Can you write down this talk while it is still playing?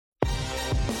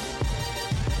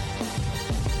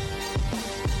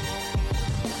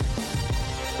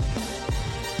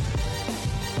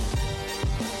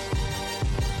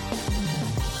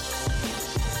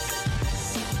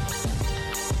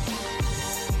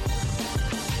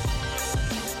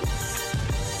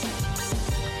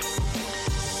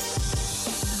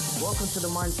welcome to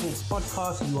the Mind Talks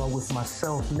podcast. You are with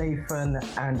myself, Nathan,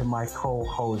 and my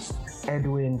co-host,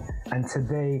 Edwin. And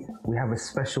today we have a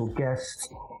special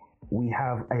guest. We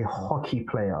have a hockey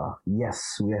player.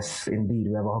 Yes, indeed,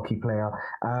 we have a hockey player.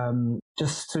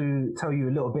 Just to tell you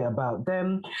a little bit about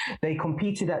them, they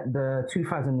competed at the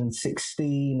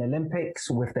 2016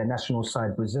 Olympics with their national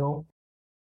side, Brazil.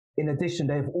 In addition,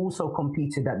 they've also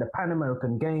competed at the Pan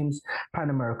American Games, Pan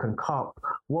American Cup,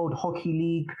 World Hockey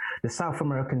League, the South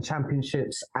American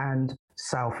Championships, and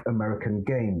South American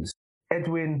Games.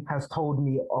 Edwin has told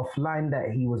me offline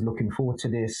that he was looking forward to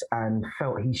this and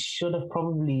felt he should have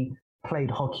probably played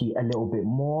hockey a little bit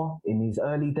more in his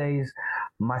early days.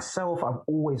 Myself, I've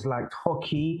always liked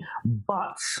hockey,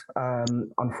 but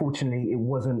unfortunately, it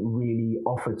wasn't really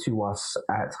offered to us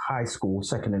at high school,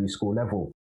 secondary school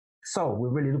level. So we're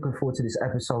really looking forward to this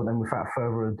episode, and without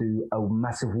further ado, a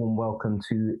massive warm welcome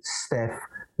to Steph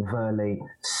Verley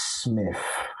Smith.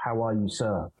 How are you,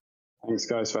 sir? Thanks,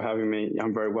 guys, for having me.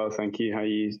 I'm very well, thank you. How are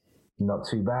you? Not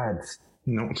too bad.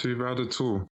 Not too bad at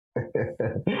all.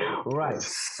 Right,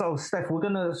 so Steph, we're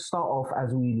going to start off,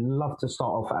 as we love to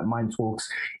start off at Mind Talks,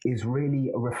 is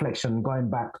really a reflection going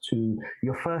back to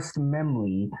your first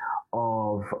memory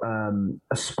of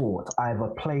a sport, either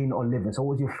playing or living. So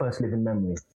what was your first living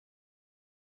memory?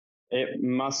 It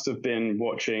must have been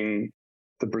watching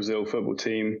the Brazil football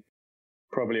team,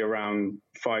 probably around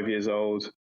 5 years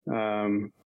old,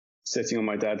 sitting on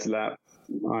my dad's lap.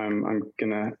 I'm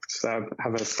gonna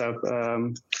have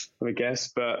a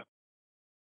guess, but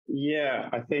yeah,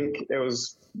 I think it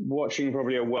was watching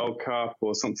probably a World Cup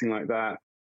or something like that.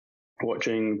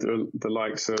 Watching the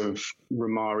likes of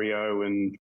Romario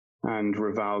and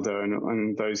Rivaldo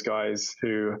and those guys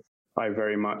who I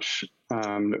very much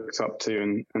looked up to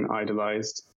and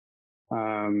idolized.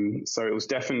 So it was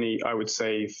definitely, I would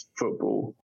say,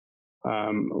 football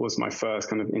was my first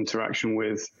kind of interaction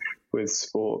with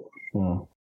sport. Mm.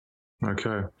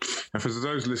 Okay. And for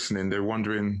those listening, they're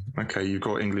wondering, okay, you've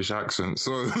got English accent.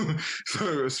 So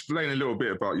explain a little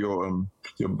bit about your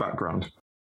background.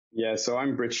 Yeah, so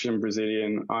I'm British and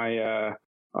Brazilian. I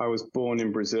was born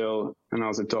in Brazil and I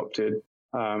was adopted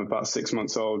about 6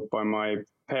 months old by my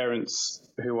parents,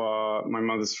 who are, my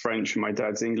mother's French and my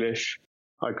dad's English.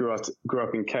 I grew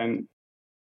up in Kent,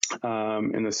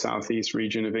 in the southeast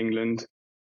region of England,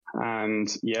 and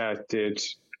did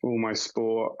all my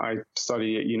sport. I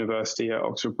studied at university at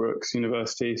Oxford Brookes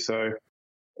University, so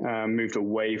moved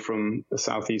away from the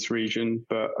southeast region,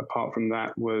 but apart from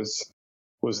that was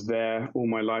there all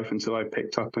my life until I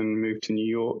picked up and moved to New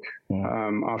York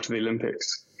after the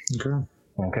Olympics.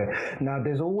 Okay. Now,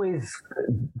 there's always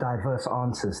diverse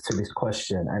answers to this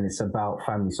question, and it's about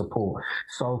family support.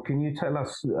 So can you tell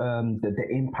us the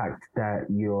impact that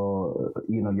your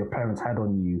parents had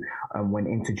on you when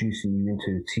introducing you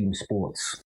into team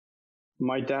sports?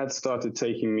 My dad started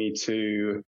taking me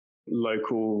to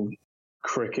local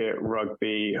cricket,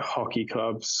 rugby, hockey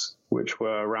clubs, which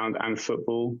were around, and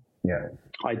football. Yeah.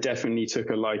 I definitely took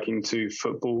a liking to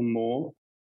football more.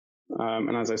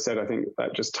 And as I said, I think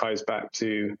that just ties back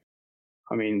to,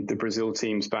 the Brazil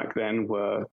teams back then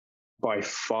were by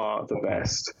far the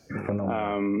best.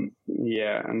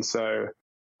 And so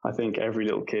I think every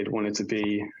little kid wanted to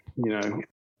be,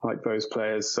 like those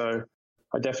players. So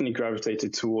I definitely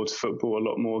gravitated towards football a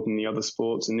lot more than the other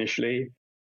sports initially.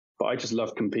 But I just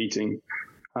loved competing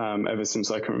ever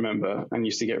since I can remember, and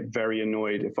used to get very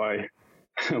annoyed if I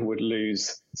would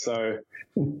lose. So,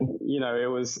 it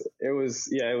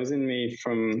was in me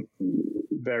from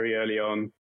very early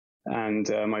on. And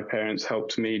my parents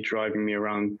helped me, driving me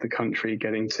around the country,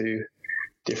 getting to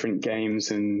different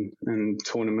games and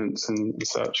tournaments and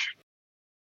such.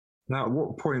 Now, at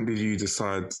what point did you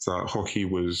decide that hockey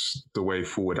was the way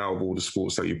forward out of all the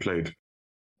sports that you played?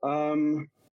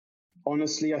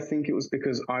 Honestly, I think it was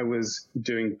because I was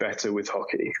doing better with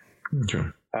hockey.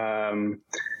 Okay.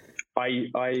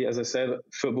 I, as I said,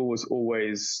 football was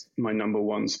always my number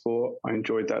one sport. I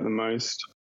enjoyed that the most,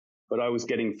 but I was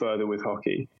getting further with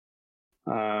hockey.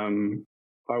 I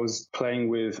was playing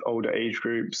with older age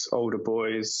groups, older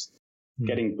boys,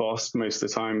 getting bossed most of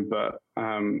the time, but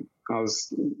I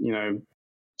was,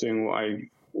 doing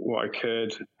what I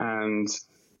could, and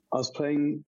I was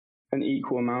playing an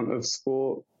equal amount of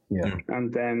sport. Yeah.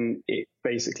 And then it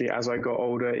basically, as I got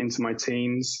older into my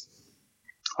teens,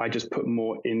 I just put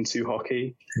more into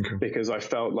hockey because I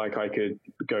felt like I could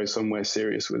go somewhere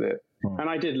serious with it. And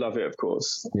I did love it, of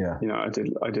course. Yeah. I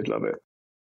did love it.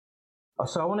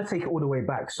 So I want to take it all the way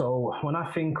back. So when I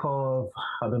think of,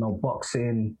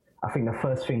 boxing, I think the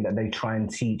first thing that they try and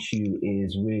teach you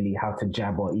is really how to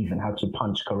jab or even how to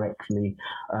punch correctly,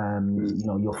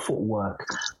 your footwork.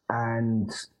 And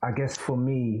I guess for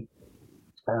me,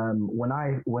 when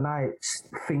I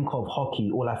think of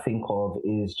hockey, all I think of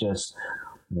is just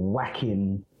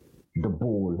whacking the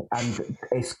ball, and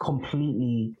it's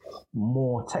completely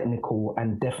more technical,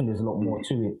 and definitely there's a lot more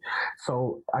to it.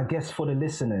 So I guess for the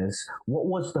listeners, what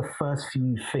was the first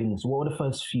few things? What were the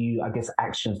first few, I guess,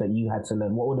 actions that you had to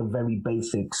learn? What were the very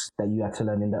basics that you had to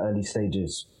learn in the early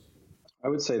stages? I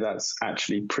would say that's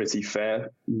actually pretty fair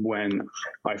when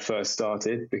I first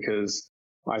started, because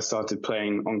I started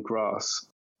playing on grass.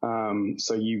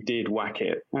 So you did whack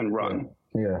it and run.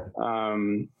 Yeah.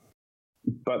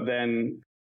 But then,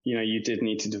 you did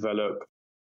need to develop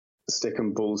stick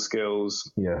and ball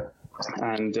skills. Yeah.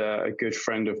 And a good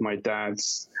friend of my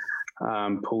dad's,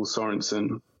 Paul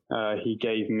Sorensen, he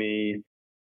gave me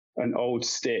an old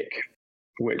stick,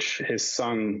 which his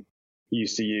son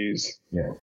used to use.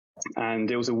 Yeah. And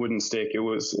it was a wooden stick.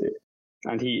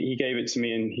 And he gave it to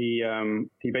me, and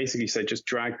he basically said, just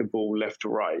drag the ball left to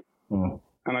right. Mm.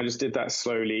 And I just did that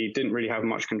slowly. Didn't really have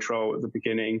much control at the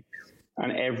beginning.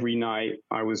 And every night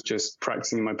I was just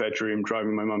practicing in my bedroom,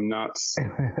 driving my mum nuts.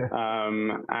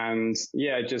 And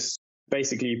yeah, just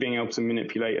basically being able to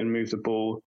manipulate and move the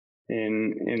ball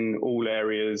in all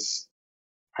areas,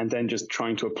 and then just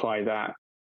trying to apply that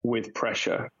with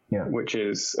pressure, which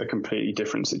is a completely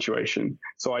different situation.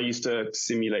 So I used to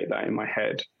simulate that in my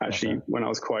head, actually, when I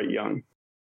was quite young.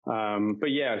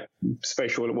 But yeah,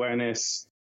 spatial awareness,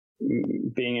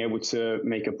 being able to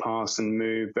make a pass and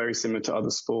move, very similar to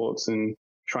other sports, and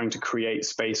trying to create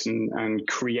space and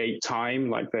create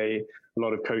time, like a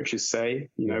lot of coaches say,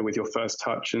 with your first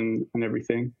touch and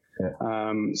everything.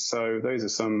 Yeah. So those are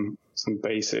some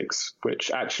basics,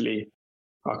 which actually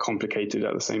are complicated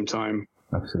at the same time.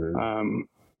 Absolutely.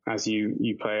 As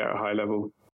you play at a high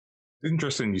level.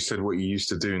 Interesting you said what you used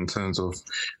to do in terms of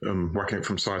whacking it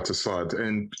from side to side.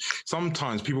 And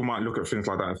sometimes people might look at things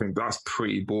like that and think that's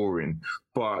pretty boring,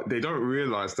 but they don't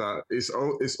realize that it's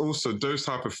also those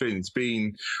type of things,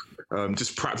 being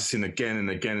just practicing again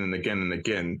and again and again and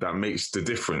again, that makes the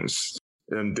difference.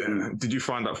 And did you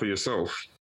find that for yourself?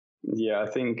 Yeah,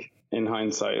 I think in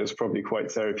hindsight, it was probably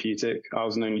quite therapeutic. I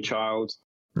was an only child.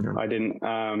 Yeah. I didn't,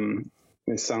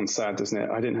 this sounds sad, doesn't it?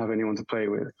 I didn't have anyone to play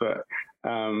with, but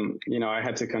I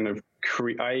had to kind of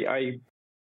I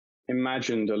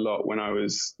imagined a lot when I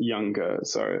was younger.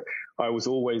 So I was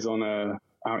always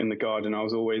out in the garden. I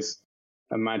was always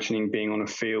imagining being on a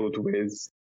field with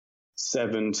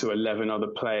 7 to 11 other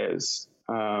players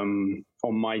on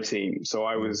my team. So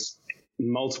I was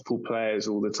multiple players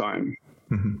all the time.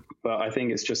 Mm-hmm. But I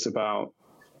think it's just about,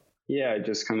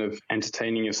 just kind of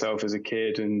entertaining yourself as a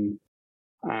kid, and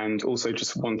also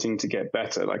just wanting to get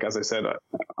better. Like, as I said,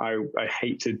 I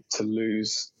hated to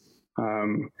lose,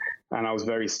 and I was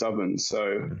very stubborn.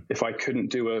 So if I couldn't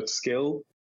do a skill,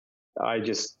 I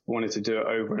just wanted to do it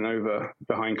over and over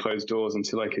behind closed doors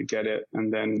until I could get it,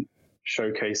 and then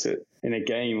showcase it in a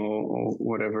game or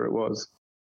whatever it was.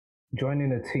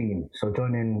 Joining a team, so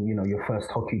joining, your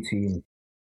first hockey team,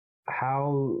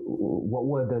 what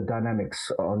were the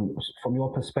dynamics from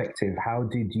your perspective? How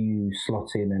did you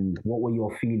slot in, and what were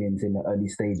your feelings in the early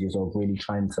stages of really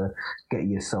trying to get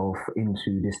yourself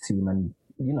into this team and,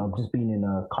 just being in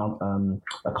a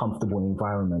comfortable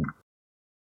environment?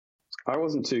 I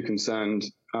wasn't too concerned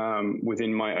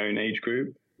within my own age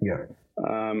group. Yeah.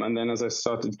 And then as I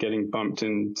started getting bumped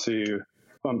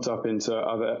up into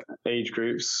other age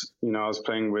groups, I was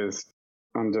playing with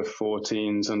under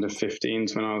 14s, under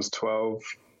 15s when I was 12,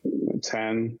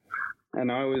 10.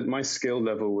 And my skill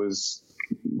level was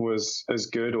as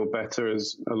good or better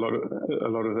as a lot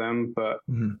of them, but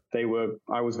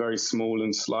I was very small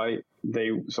and slight.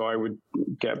 So I would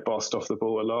get bossed off the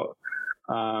ball a lot.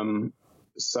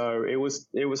 So it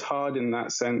was hard in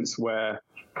that sense, where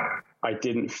I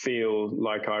didn't feel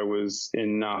like I was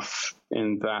enough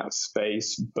in that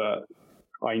space, but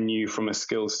I knew from a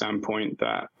skill standpoint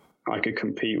that I could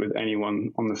compete with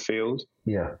anyone on the field.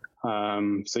 Yeah.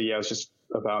 So it was just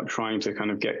about trying to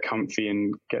kind of get comfy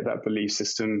and get that belief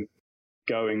system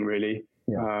going, really.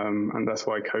 Yeah. And that's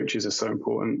why coaches are so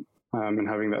important, and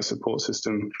having that support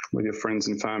system with your friends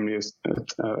and family as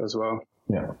well.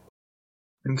 Yeah.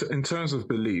 In terms of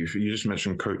belief, you just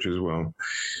mentioned coach as well.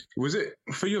 Was it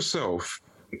for yourself?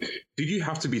 Did you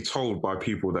have to be told by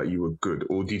people that you were good,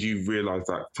 or did you realize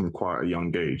that from quite a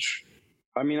young age?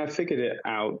 I mean, I figured it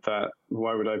out that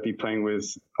why would I be playing with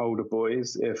older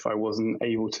boys if I wasn't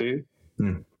able to?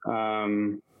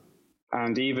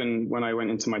 And even when I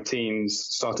went into my teens,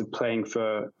 started playing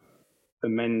for the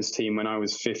men's team when I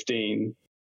was 15,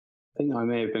 I think I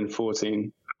may have been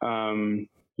 14.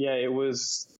 It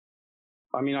was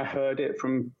I mean, I heard it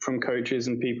from coaches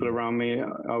and people around me.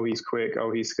 Oh, he's quick.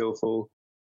 Oh, he's skillful.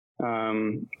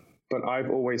 But I've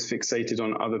always fixated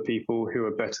on other people who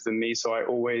are better than me. So I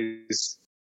always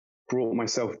brought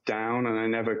myself down, and I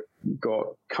never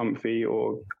got comfy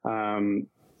or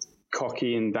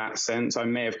cocky in that sense. I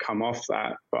may have come off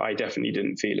that, but I definitely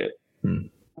didn't feel it.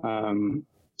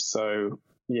 So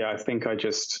yeah, I think I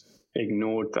just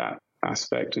ignored that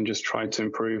aspect and just tried to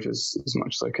improve as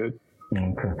much as I could.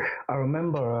 Okay. I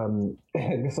remember,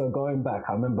 so going back,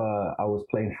 I remember I was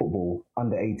playing football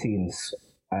under 18s,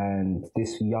 and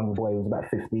this young boy was about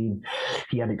 15.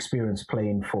 He had experience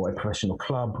playing for a professional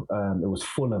club. It was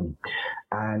Fulham.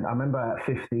 And I remember at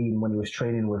 15, when he was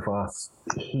training with us,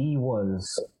 he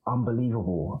was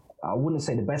unbelievable. I wouldn't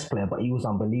say the best player, but he was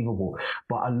unbelievable.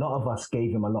 But a lot of us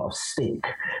gave him a lot of stick.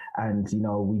 And, you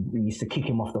know, we used to kick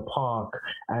him off the park.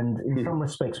 And in some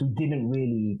respects, we didn't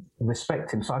really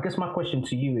respect him. So I guess my question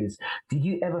to you is, did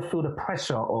you ever feel the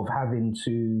pressure of having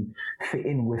to fit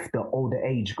in with the older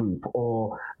age group?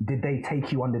 Or did they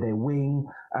take you under their wing?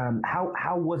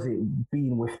 How was it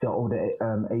being with the older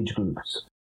age groups?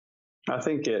 I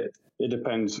think it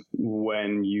depends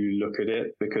when you look at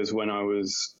it, because when I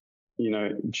was,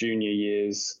 junior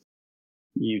years,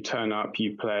 you turn up,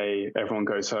 you play, everyone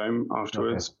goes home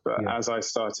afterwards. Okay. But as I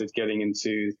started getting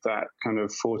into that kind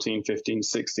of 14, 15,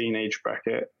 16 age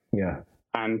bracket,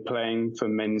 and playing for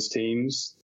men's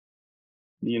teams,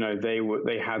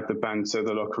 they had the banter,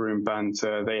 the locker room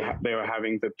banter. They were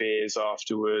having the beers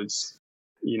afterwards.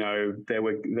 There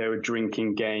were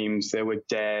drinking games, there were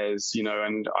dares,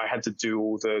 and I had to do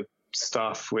all the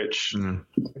stuff which,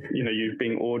 you're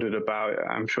being ordered about.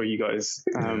 I'm sure you guys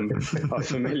are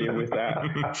familiar with that.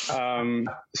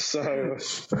 So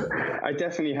I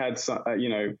definitely had some,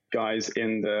 guys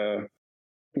in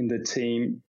the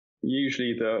team,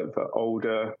 usually the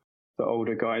older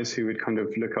guys who would kind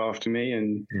of look after me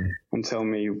and tell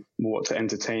me what to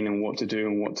entertain and what to do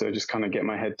and what to just kind of get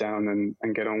my head down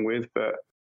and get on with. But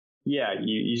yeah,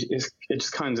 it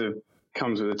just kind of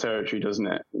comes with the territory, doesn't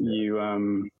it?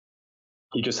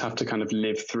 You just have to kind of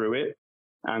live through it.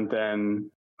 And then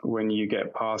when you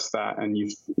get past that and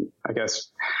you've, I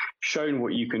guess, shown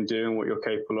what you can do and what you're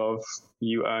capable of,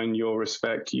 you earn your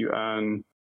respect, you earn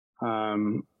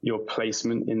your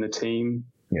placement in the team.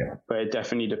 Yeah. But it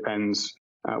definitely depends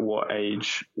at what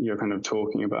age you're kind of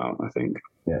talking about, I think.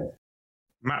 Yeah.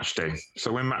 Match day.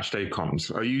 So when match day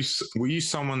comes, were you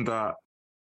someone that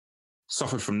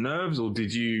suffered from nerves, or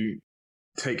did you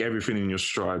take everything in your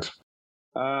stride?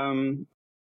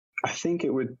 I think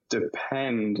it would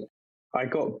depend. I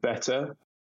got better.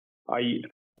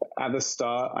 At the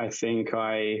start, I think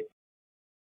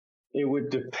it would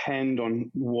depend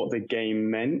on what the game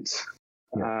meant.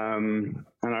 Yeah. And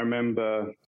I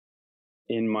remember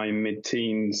in my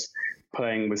mid-teens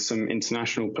playing with some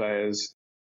international players,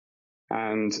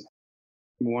 and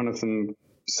one of them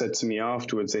said to me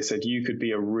afterwards, they said, you could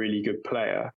be a really good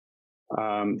player.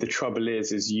 The trouble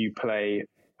is you play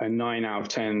a 9 out of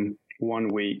 10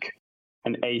 one week,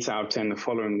 an 8 out of 10 the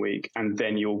following week, and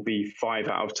then you'll be 5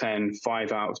 out of 10,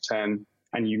 5 out of 10,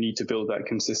 and you need to build that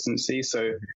consistency.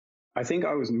 So I think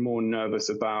I was more nervous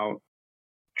about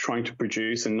trying to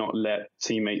produce and not let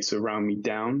teammates around me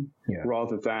down,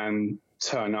 rather than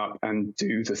turn up and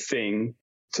do the thing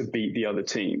to beat the other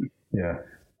team. Yeah.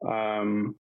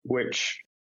 Which,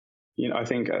 I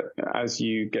think as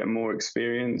you get more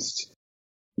experienced,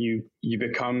 you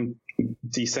become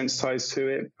desensitized to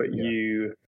it, but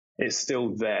it's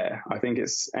still there. I think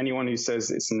it's anyone who says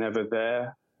it's never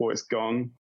there or it's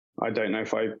gone, I don't know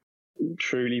if I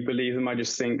truly believe them. I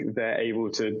just think they're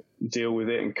able to deal with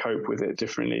it and cope with it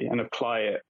differently and apply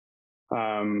it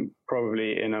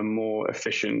probably in a more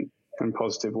efficient and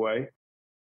positive way.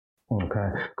 Okay.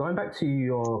 Going back to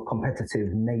your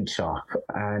competitive nature,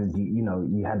 and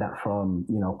you had that from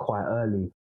quite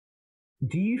early.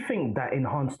 Do you think that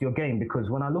enhanced your game? Because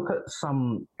when I look at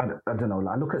some, I don't know,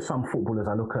 I look at some footballers,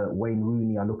 I look at Wayne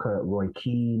Rooney, I look at Roy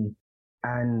Keane,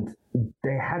 and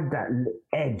they had that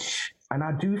edge, and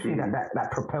I do think that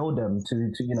propelled them to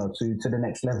the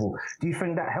next level. Do you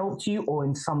think that helped you, or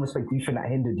in some respect, do you think that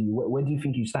hindered you? Where do you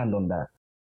think you stand on that?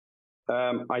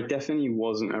 I definitely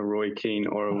wasn't a Roy Keane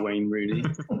or a Wayne Rooney,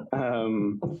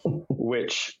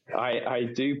 which I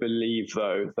do believe,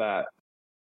 though, that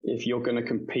if you're going to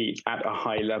compete at a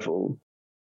high level,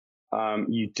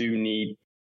 you do need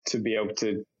to be able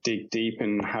to dig deep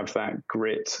and have that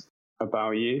grit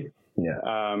about you.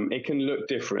 Yeah. It can look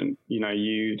different.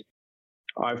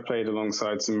 I've played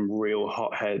alongside some real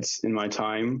hotheads in my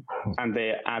time, and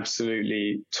they're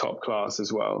absolutely top class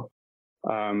as well.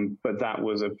 But that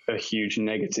was a huge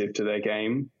negative to their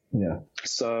game. Yeah.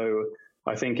 So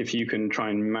I think if you can try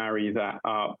and marry that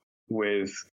up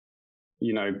with,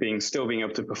 still being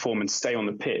able to perform and stay on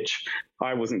the pitch.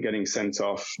 I wasn't getting sent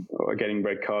off or getting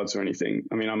red cards or anything.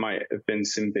 I mean, I might have been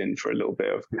sin bin for a little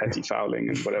bit of petty fouling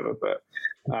and whatever, but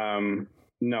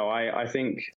no, I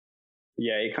think,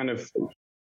 it kind of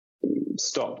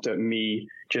stopped at me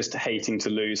just hating to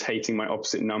lose, hating my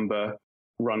opposite number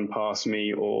run past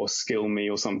me or skill me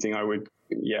or something.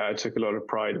 I took a lot of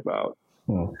pride about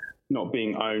not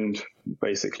being owned,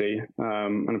 basically.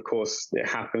 And of course it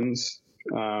happens.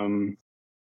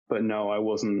 But no, I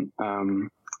wasn't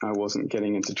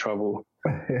getting into trouble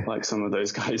like some of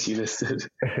those guys you listed.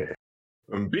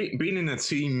 Being in a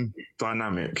team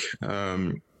dynamic,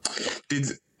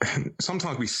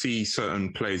 sometimes we see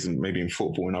certain players, maybe in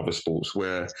football and other sports,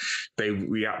 where they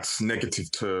react negative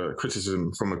to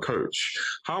criticism from a coach.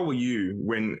 How were you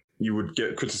when you would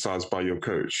get criticized by your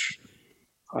coach?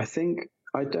 I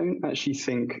don't actually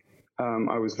think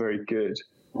I was very good.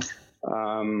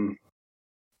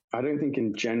 I don't think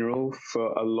in general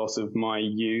for a lot of my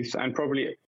youth and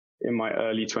probably in my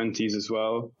early 20s as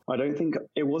well. I don't think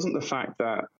it wasn't the fact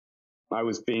that I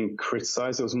was being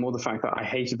criticized. It was more the fact that I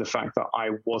hated the fact that I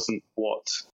wasn't what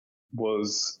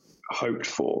was hoped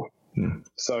for.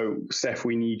 So, Steph,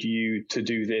 we need you to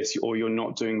do this, or you're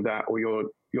not doing that, or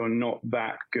you're not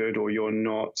that good, or you're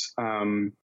not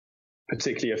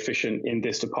particularly efficient in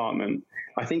this department.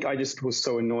 I think I just was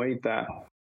so annoyed that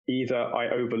either I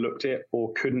overlooked it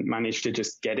or couldn't manage to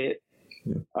just get it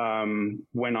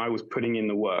when I was putting in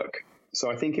the work. So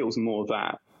I think it was more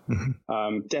that.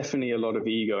 Definitely a lot of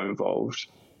ego involved.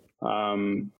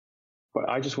 But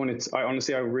I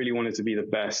really wanted to be the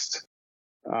best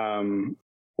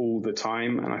all the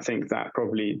time. And I think that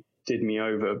probably did me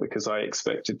over because I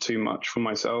expected too much from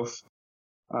myself.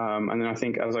 And then I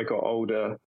think as I got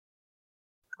older,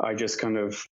 I just kind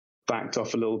of backed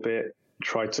off a little bit,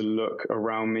 tried to look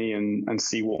around me and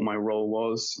see what my role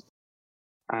was.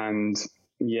 And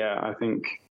I think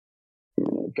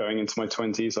going into my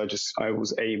 20s, I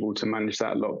was able to manage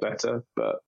that a lot better.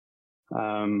 But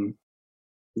as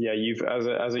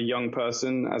a young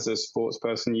person, as a sports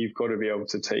person, you've got to be able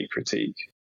to take critique.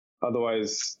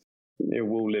 Otherwise, it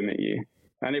will limit you.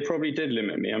 And it probably did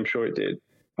limit me. I'm sure it did.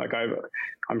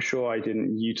 I'm sure I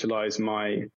didn't utilize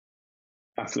my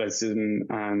athleticism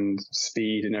and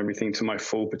speed and everything to my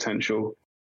full potential.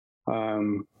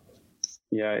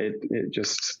 It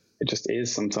just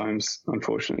is sometimes,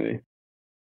 unfortunately.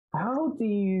 How do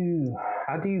you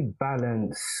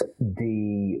balance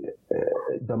the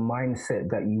mindset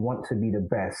that you want to be the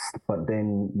best, but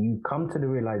then you come to the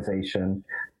realization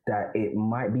that it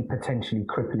might be potentially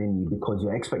crippling you because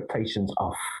your expectations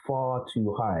are far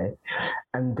too high,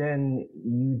 and then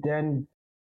you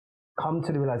come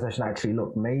to the realization, actually,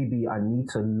 look, maybe I need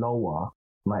to lower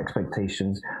my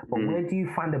expectations. But where do you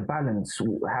find the balance?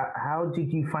 How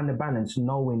did you find the balance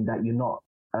knowing that you're not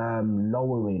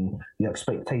lowering your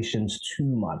expectations too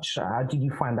much? How did you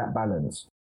find that balance?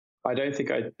 I don't think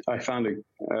I found a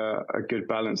good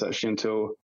balance actually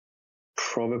until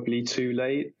probably too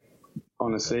late,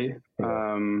 honestly.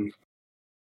 Yeah.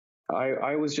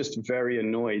 I was just very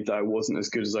annoyed that I wasn't as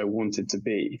good as I wanted to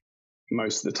be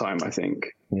most of the time, I think.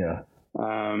 Yeah.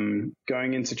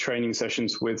 Going into training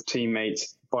sessions with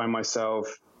teammates by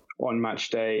myself on match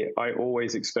day, I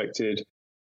always expected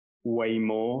way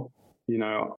more.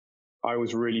 I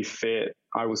was really fit.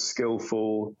 I was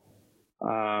skillful.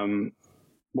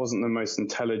 Wasn't the most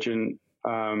intelligent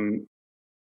on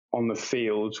the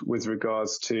field with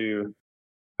regards to,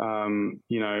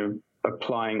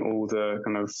 applying all the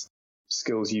kind of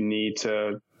skills you need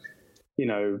to,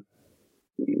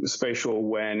 spatial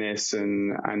awareness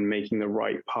and making the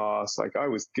right pass. Like, I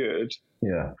was good.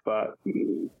 Yeah. But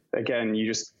again, you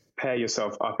just pair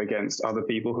yourself up against other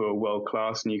people who are world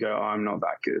class and you go, oh, I'm not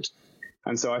that good.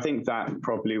 And so I think that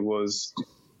probably was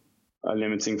a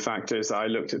limiting factor, is that I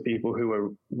looked at people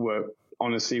who were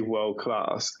honestly world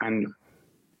class and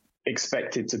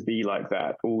expected to be like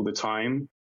that all the time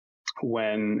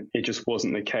when it just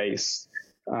wasn't the case.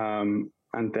 And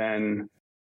then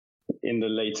in the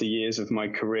later years of my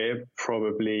career,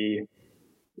 probably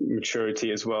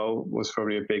maturity as well was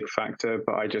probably a big factor,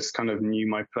 but I just kind of knew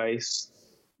my place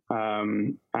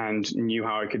and knew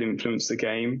how I could influence the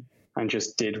game and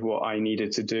just did what I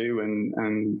needed to do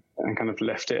and kind of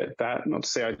left it at that. Not to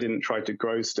say I didn't try to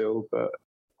grow still, but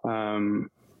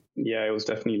it was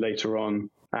definitely later on.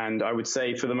 And I would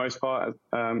say for the most part,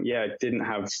 it didn't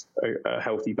have a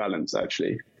healthy balance,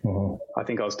 actually. Uh-huh. I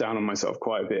think I was down on myself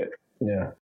quite a bit.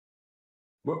 Yeah.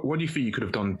 What do you think you could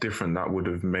have done different that would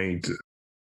have made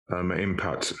an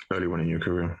impact early on in your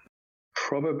career?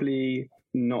 probably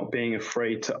not being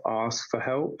afraid to ask for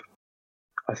help.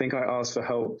 I think I asked for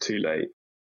help too late.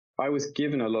 I was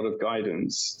given a lot of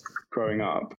guidance growing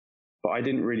up, but I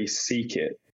didn't really seek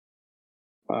it.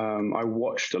 I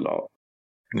watched a lot.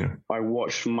 Yeah. I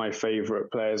watched my favorite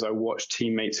players. I watched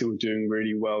teammates who were doing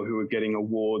really well, who were getting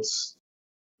awards,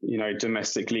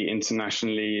 domestically,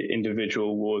 internationally, individual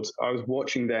awards. I was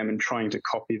watching them and trying to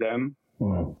copy them,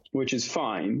 which is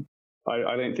fine.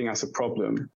 I don't think that's a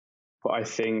problem. But I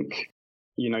think,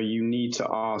 you need to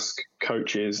ask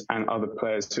coaches and other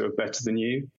players who are better than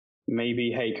you.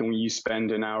 Maybe, hey, can you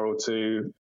spend an hour or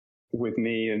two with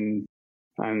me and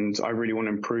I really want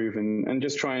to improve and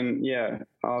just try and,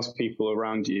 ask people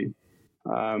around you.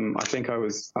 I think I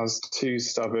was too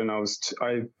stubborn. I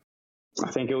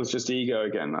think it was just ego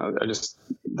again.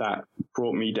 That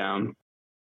brought me down,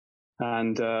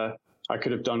 and I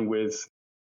could have done with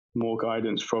more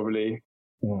guidance probably,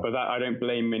 but that I don't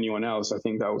blame anyone else. I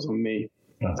think that was on me.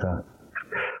 Okay.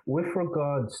 With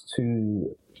regards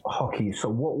to hockey,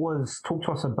 so talk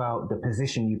to us about the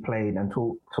position you played and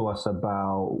talk to us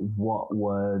about what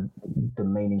were the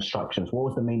main instructions. What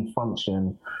was the main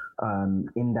function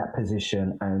in that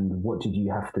position and what did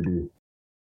you have to do?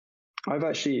 I've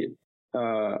actually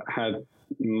had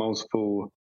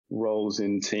multiple roles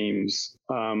in teams,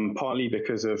 partly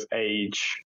because of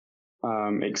age,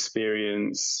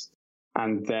 experience,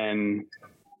 and then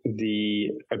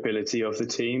the ability of the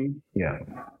team. Yeah.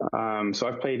 So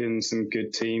I've played in some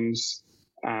good teams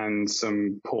and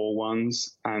some poor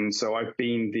ones. And so I've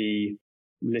been the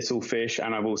little fish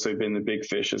and I've also been the big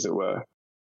fish, as it were.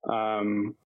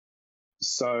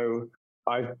 So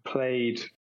I've played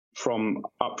from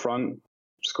up front,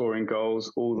 scoring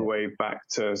goals, all the way back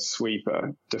to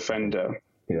sweeper, defender,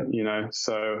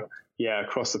 so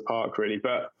across the park really.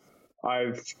 But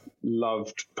I've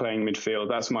loved playing midfield.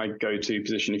 That's my go-to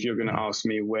position. If you're going to ask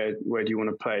me where do you want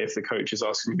to play, if the coach is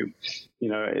asking you,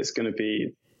 it's going to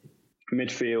be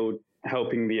midfield,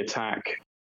 helping the attack.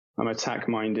 I'm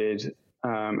attacking minded,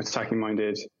 and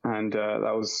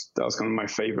that was kind of my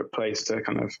favorite place to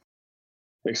kind of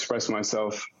express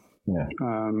myself.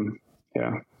 On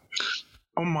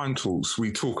Mind Talks,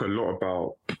 we talk a lot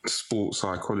about sports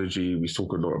psychology. We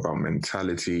talk a lot about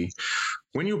mentality.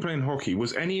 When you were playing hockey,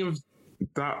 was any of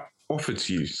that offered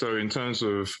to you? So in terms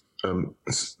of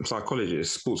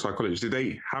psychologists, sports psychologists, did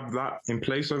they have that in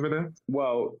place over there?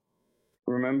 Well,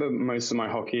 remember most of my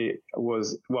hockey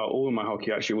all of my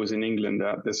hockey actually was in England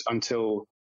until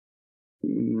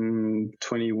when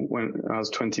I was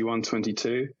 21,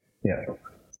 22. Yeah.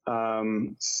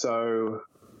 So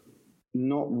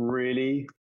not really.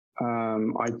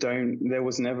 There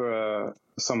was never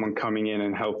someone coming in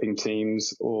and helping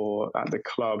teams or at the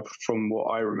club from what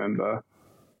I remember.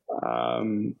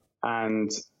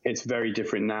 And it's very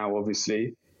different now,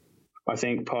 obviously. I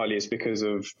think partly it's because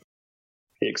of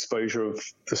the exposure of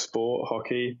the sport,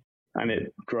 hockey, and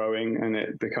it growing and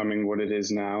it becoming what it is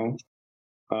now.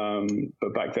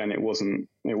 But back then it wasn't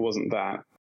that.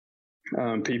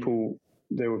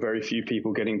 There were very few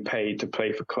people getting paid to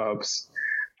play for clubs.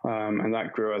 And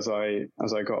that grew as I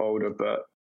got older. But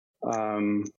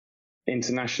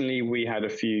internationally, we had a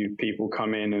few people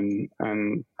come in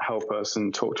and help us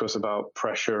and talk to us about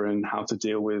pressure and how to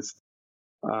deal with,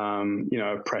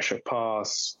 a pressure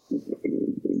pass,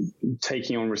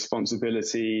 taking on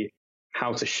responsibility,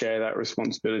 how to share that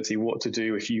responsibility, what to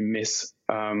do if you miss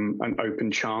an open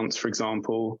chance, for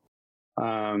example.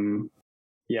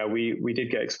 We did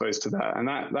get exposed to that, and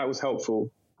that was helpful.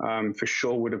 For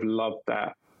sure, would have loved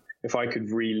that. If I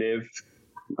could relive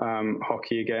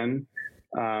hockey again,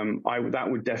 that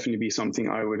would definitely be something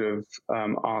I would have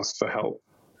asked for help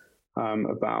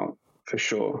about, for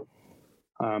sure.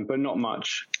 But not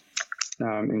much,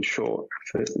 in short,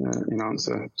 in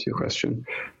answer to your question.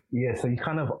 Yeah, so you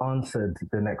kind of answered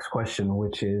the next question,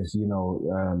 which is, you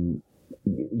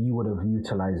would have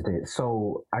utilized it.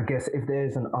 So I guess if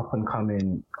there's an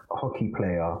up-and-coming hockey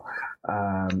player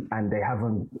and they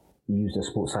haven't used a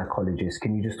sports psychologist,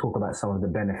 can you just talk about some of the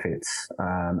benefits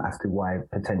as to why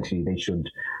potentially they should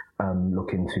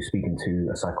look into speaking to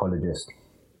a psychologist?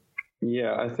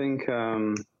 Yeah, I think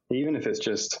even if it's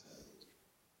just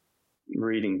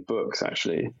reading books,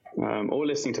 actually, or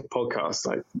listening to podcasts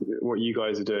like what you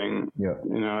guys are doing,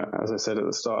 as I said at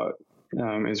the start,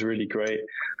 is really great.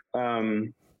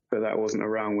 But that wasn't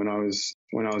around when I was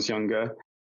younger.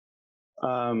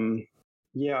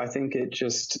 I think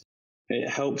it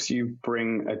helps you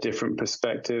bring a different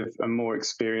perspective, a more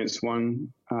experienced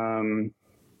one,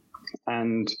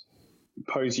 and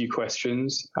pose you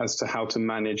questions as to how to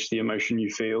manage the emotion you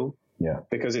feel. Yeah.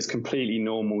 Because it's completely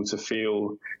normal to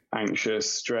feel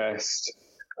anxious, stressed,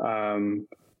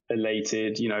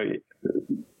 elated. You know,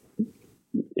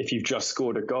 if you've just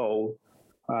scored a goal,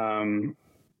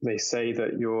 they say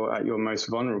that you're at your most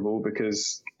vulnerable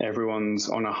because everyone's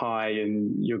on a high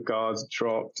and your guard's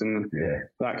dropped and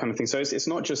that kind of thing. So it's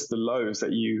not just the lows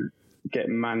that you get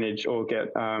managed or get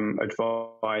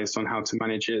advised on how to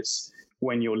manage. It's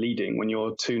when you're leading, when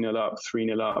you're 2-0 up,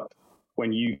 3-0 up,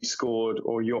 when you scored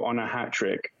or you're on a hat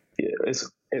trick.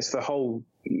 It's the whole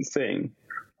thing.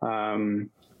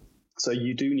 So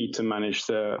you do need to manage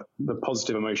the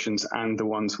positive emotions and the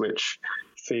ones which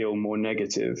feel more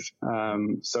negative.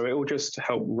 So it will just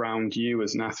help round you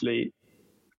as an athlete.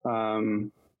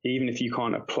 Even if you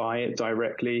can't apply it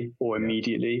directly or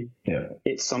immediately,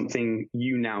 it's something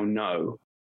you now know.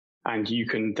 And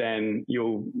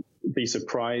you'll be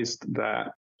surprised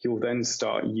that you'll then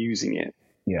start using it.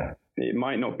 Yeah. It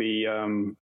might not be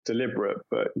deliberate,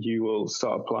 but you will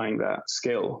start applying that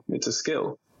skill. It's a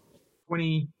skill.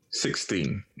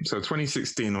 2016. So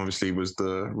 2016 obviously was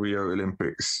the Rio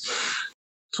Olympics.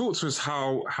 Talk to us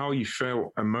how you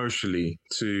felt emotionally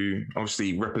to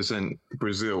obviously represent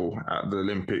Brazil at the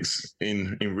Olympics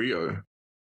in Rio.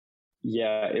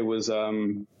 Yeah, it was.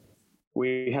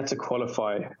 We had to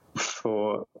qualify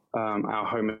for our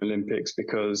home Olympics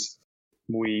because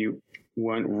we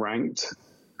weren't ranked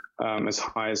as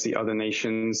high as the other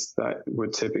nations that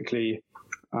would typically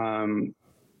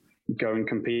go and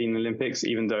compete in the Olympics,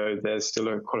 even though there's still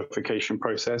a qualification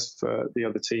process for the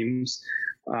other teams.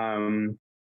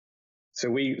 So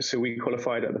we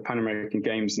qualified at the Pan American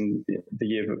Games in the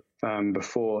year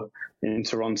before in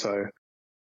Toronto,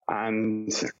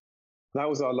 and that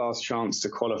was our last chance to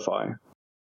qualify.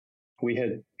 We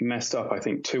had messed up, I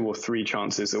think, 2 or 3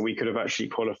 chances that we could have actually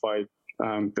qualified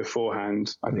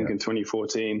beforehand, I think in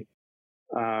 2014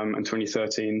 and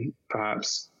 2013,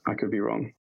 perhaps. I could be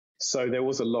wrong. So there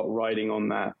was a lot riding on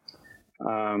that.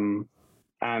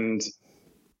 And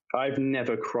I've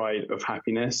never cried of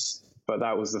happiness, but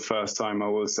that was the first time, I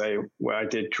will say, where I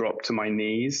did drop to my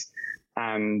knees,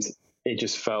 and it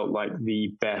just felt like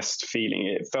the best feeling.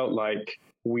 It felt like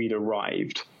we'd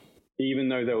arrived, even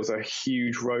though there was a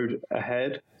huge road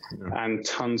ahead and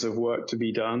tons of work to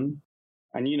be done.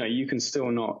 And, you know, you can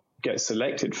still not get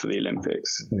selected for the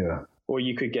Olympics, or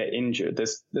you could get injured.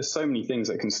 There's so many things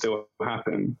that can still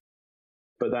happen.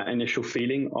 But that initial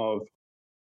feeling of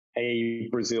a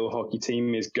Brazil hockey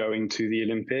team is going to the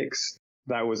Olympics,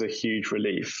 that was a huge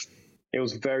relief. It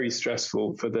was very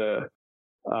stressful for the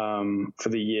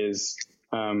years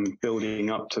building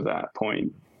up to that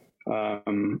point. I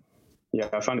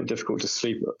found it difficult to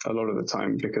sleep a lot of the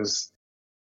time because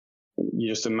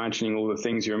you're just imagining all the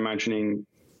things you're imagining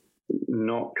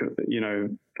not,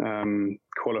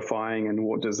 qualifying, and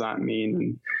what does that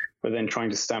mean? But then trying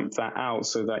to stamp that out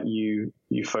so that you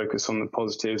focus on the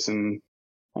positives and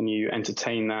you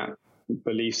entertain that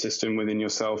belief system within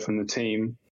yourself and the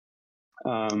team.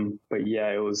 But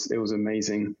yeah, it was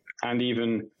amazing. And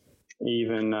even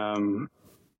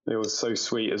it was so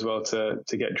sweet as well to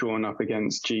get drawn up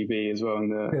against GB as well in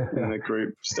the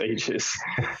group stages.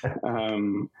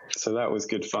 So that was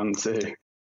good fun too.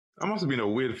 That must have been a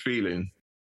weird feeling.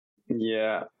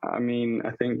 Yeah, I mean,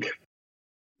 I think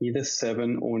either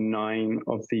 7 or 9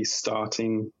 of the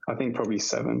starting, I think probably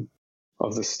 7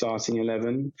 of the starting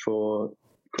 11 for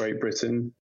Great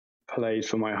Britain played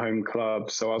for my home club.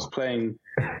 So I was playing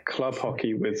club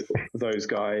hockey with those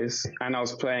guys, and I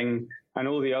was playing, and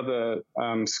all the other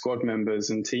squad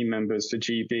members and team members for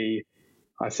GB,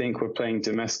 I think, were playing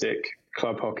domestic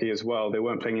club hockey as well. They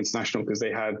weren't playing international because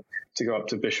they had to go up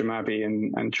to Bisham Abbey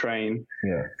and train.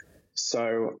 Yeah.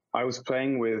 So I was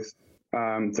playing with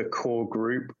the core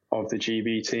group of the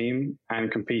GB team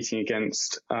and competing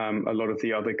against a lot of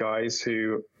the other guys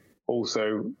who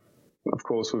also, of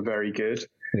course, were very good.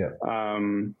 Yeah.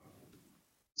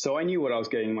 So I knew what I was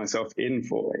getting myself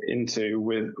into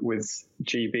with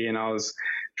GB, and I was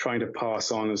trying to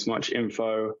pass on as much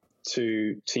info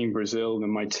to Team Brazil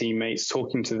and my teammates,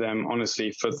 talking to them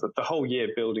honestly for the whole year,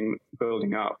 building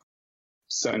up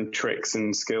certain tricks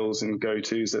and skills and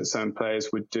go-tos that certain players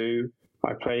would do.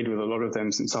 I played with a lot of them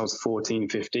since I was 14,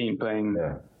 15, playing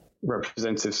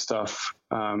representative stuff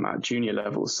at junior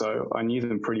level. So I knew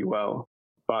them pretty well.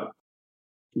 But,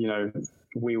 you know,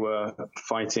 we were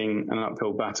fighting an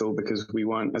uphill battle because we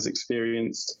weren't as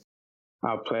experienced.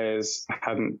 Our players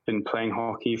hadn't been playing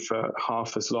hockey for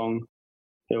half as long.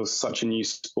 It was such a new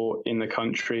sport in the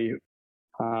country.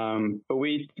 But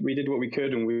we did what we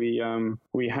could, and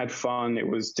we had fun. It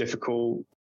was difficult,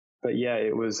 but yeah,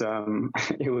 it was a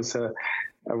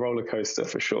roller coaster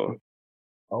for sure.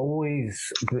 I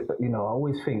always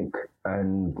think,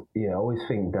 and yeah, I always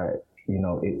think that,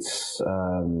 it's,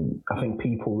 I think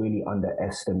people really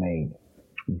underestimate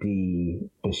the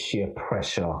sheer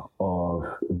pressure of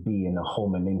being a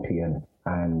home Olympian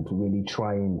and really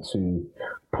trying to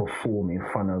perform in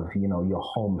front of your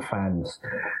home fans.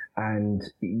 And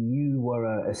you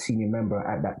were a senior member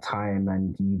at that time,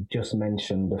 and you just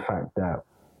mentioned the fact that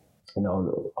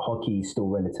hockey is still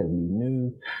relatively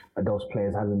new. Those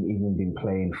players haven't even been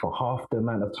playing for half the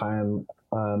amount of time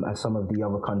as some of the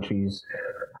other countries,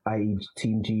 i.e.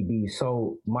 Team GB.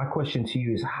 So my question to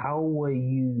you is, how were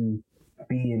you,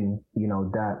 being,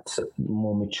 that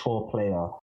more mature player,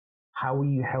 how are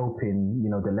you helping,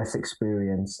 the less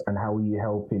experienced, and how are you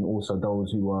helping also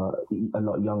those who are a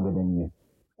lot younger than you?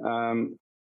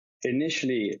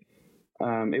 Initially,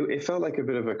 it felt like a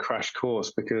bit of a crash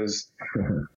course, because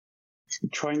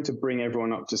trying to bring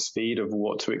everyone up to speed of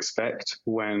what to expect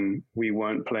when we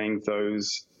weren't playing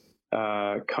those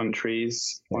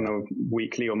countries on a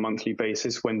weekly or monthly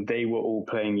basis, when they were all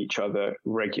playing each other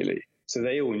regularly. So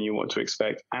they all knew what to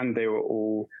expect, and they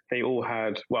all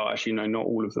had, well, actually, no, not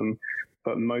all of them,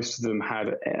 but most of them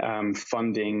had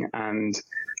funding and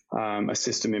a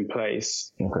system in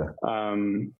place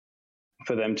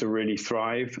for them to really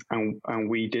thrive, and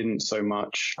we didn't so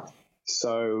much.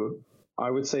 So I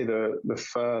would say the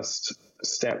first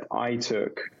step I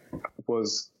took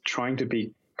was trying to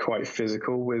be quite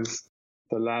physical with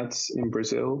the lads in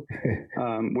Brazil,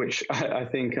 which I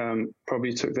think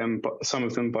probably took some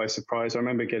of them by surprise. I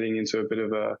remember getting into a bit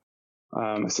of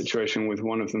a situation with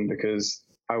one of them, because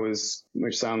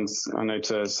which sounds, I know,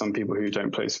 to some people who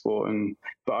don't play sport,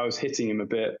 but I was hitting him a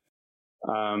bit,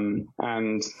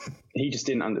 and he just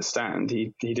didn't understand.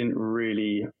 He didn't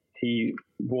really.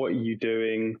 What are you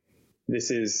doing?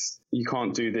 You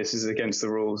can't do this. This is against the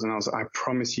rules. And I was like, I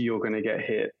promise you're going to get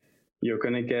hit. You're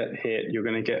going to get hit. You're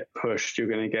going to get pushed. You're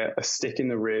going to get a stick in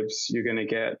the ribs. You're going to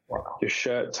get your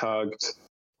shirt tugged,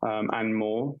 and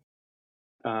more.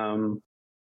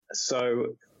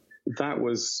 So that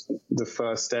was the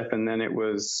first step. And then it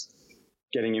was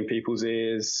getting in people's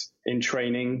ears in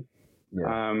training.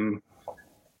 Yeah.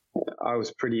 I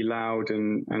was pretty loud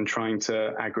and trying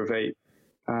to aggravate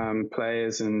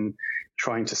players, and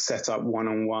trying to set up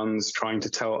one-on-ones, trying to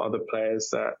tell other players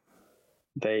that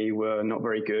they were not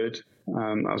very good.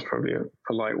 That was probably a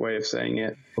polite way of saying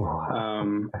it.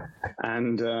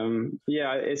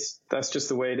 That's just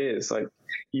the way it is. Like,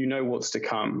 what's to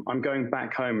come. I'm going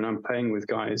back home and I'm playing with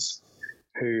guys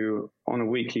who, on a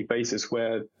weekly basis,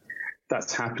 where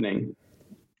that's happening,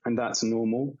 and that's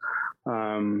normal.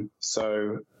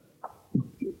 So,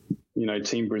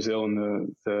 Team Brazil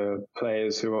and the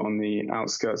players who are on the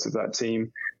outskirts of that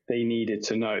team, they needed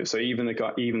to know. So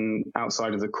even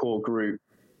outside of the core group,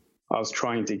 I was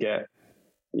trying to get,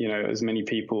 as many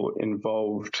people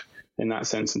involved in that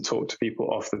sense, and talk to people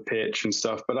off the pitch and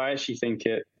stuff. But I actually think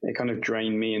it kind of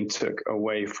drained me and took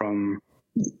away from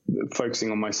focusing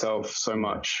on myself so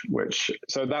much,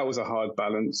 so that was a hard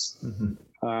balance.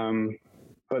 Mm-hmm.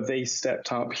 But they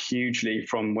stepped up hugely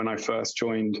from when I first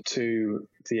joined to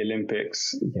the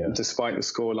Olympics, despite the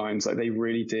score lines. Like, they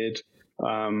really did.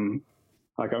 I'm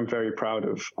very proud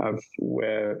of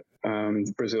where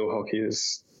Brazil hockey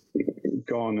has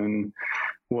gone and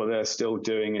what they're still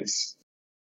doing.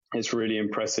 It's really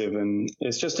impressive, and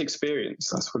it's just experience.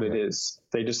 That's what it is.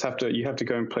 They just you have to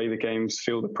go and play the games,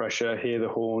 feel the pressure, hear the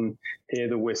horn, hear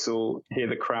the whistle, hear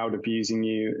the crowd abusing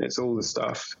you. It's all the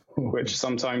stuff which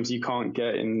sometimes you can't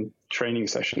get in training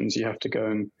sessions. You have to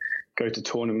go to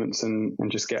tournaments and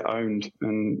just get owned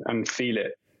and feel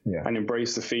it and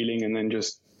embrace the feeling, and then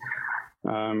just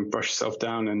brush yourself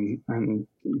down and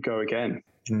go again.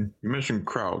 You mentioned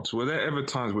crowds. Were there ever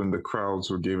times when the crowds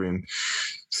were giving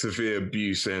severe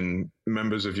abuse and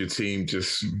members of your team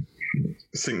just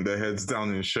sink their heads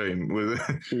down in shame?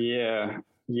 Yeah,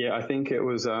 I think it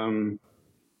was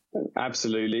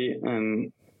absolutely.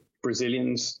 And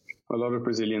a lot of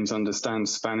Brazilians understand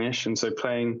Spanish, and so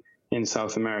playing in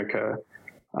South America,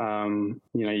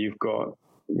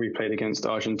 we played against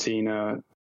Argentina,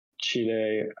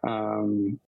 Chile,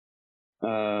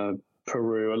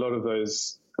 Peru, a lot of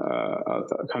those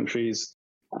countries.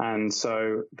 And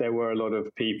so there were a lot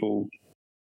of people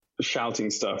shouting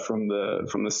stuff from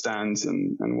the stands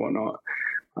and whatnot.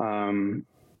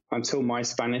 Until my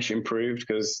Spanish improved,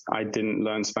 because I didn't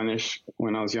learn Spanish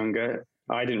when I was younger,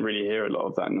 I didn't really hear a lot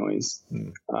of that noise.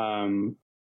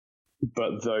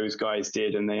 But those guys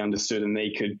did, and they understood, and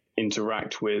they could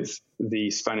interact with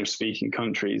the Spanish-speaking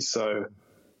countries. So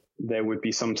there would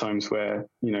be some times where,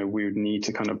 we would need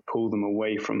to kind of pull them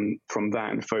away from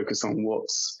that and focus on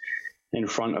what's in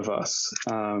front of us.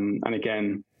 And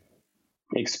again,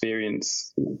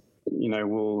 experience,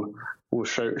 will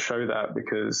show that,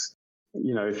 because,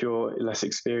 if you're less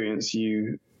experienced,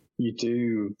 you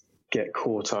do get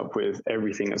caught up with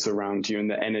everything that's around you, and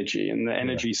the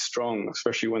energy is strong,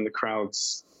 especially when the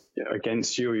crowd's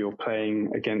against you or you're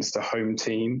playing against a home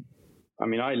team. I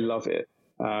mean, I love it.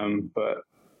 But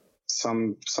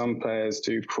some players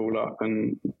do crawl up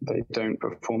and they don't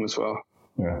perform as well.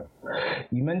 Yeah.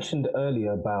 You mentioned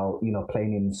earlier about,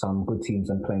 playing in some good teams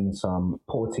and playing in some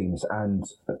poor teams. And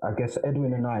I guess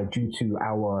Edwin and I, due to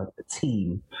our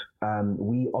team,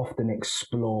 we often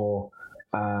explore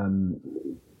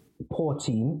poor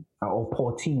team or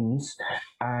poor teams.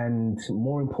 And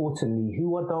more importantly,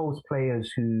 who are those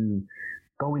players who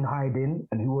go in hiding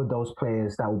and who are those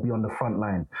players that will be on the front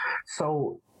line?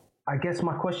 So I guess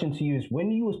my question to you is,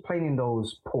 when you was playing in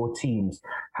those poor teams,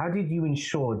 how did you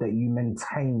ensure that you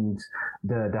maintained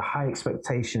the high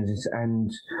expectations?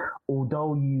 And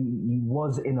although you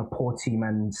was in a poor team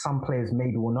and some players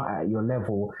maybe were not at your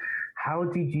level, how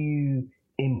did you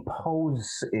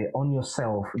impose it on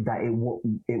yourself that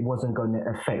it wasn't going to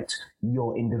affect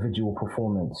your individual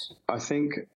performance? I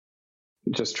think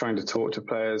just trying to talk to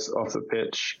players off the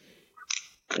pitch,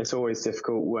 it's always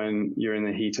difficult when you're in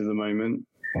the heat of the moment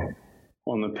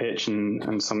on the pitch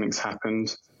and something's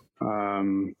happened.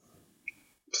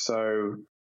 So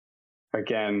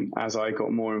again, as I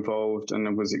got more involved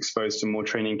and was exposed to more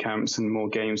training camps and more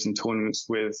games and tournaments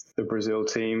with the Brazil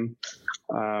team,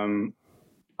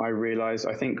 I realized,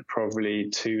 I think probably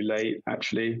too late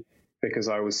actually, because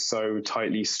I was so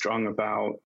tightly strung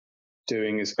about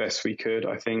doing as best we could,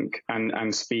 I think,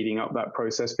 and speeding up that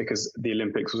process because the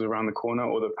Olympics was around the corner,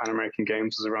 or the Pan American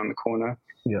Games was around the corner.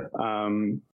 Yeah.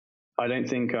 I don't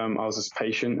think I was as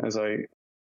patient as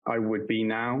I would be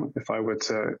now if I were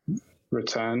to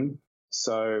return.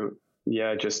 So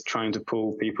yeah, just trying to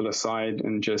pull people aside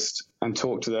and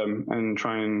talk to them and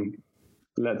try and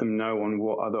let them know on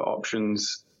what other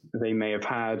options they may have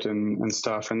had and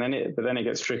stuff. But then it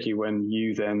gets tricky when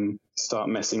you then start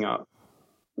messing up,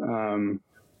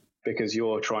 because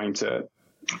you're trying to,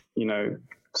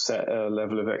 set a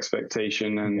level of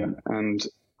expectation and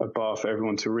a bar for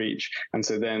everyone to reach. And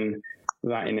so then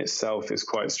that in itself is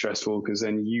quite stressful, because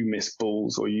then you miss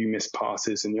balls or you miss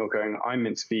passes and you're going, I'm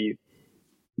meant to be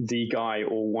the guy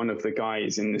or one of the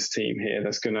guys in this team here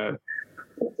that's going to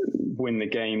win the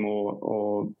game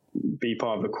or be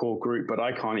part of the core group, but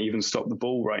I can't even stop the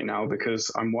ball right now because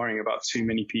I'm worrying about too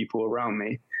many people around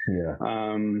me. Yeah.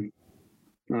 And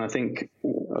I think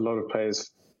a lot of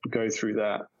players go through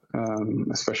that,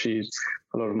 especially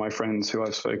a lot of my friends who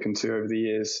I've spoken to over the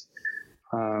years,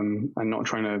 and not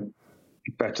trying to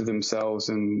better themselves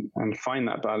and find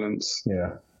that balance.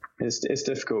 Yeah. It's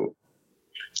difficult.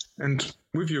 And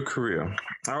with your career,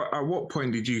 at what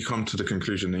point did you come to the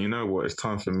conclusion that, you know what, it's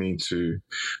time for me to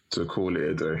call it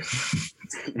a day?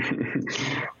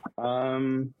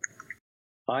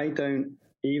 I don't,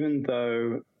 even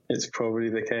though it's probably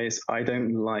the case, I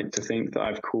don't like to think that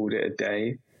I've called it a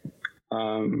day,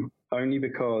 only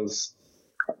because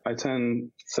I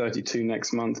turn 32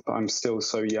 next month, but I'm still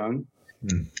so young,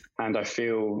 and I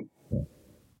feel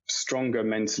stronger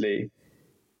mentally.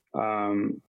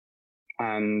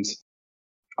 And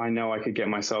I know I could get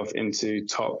myself into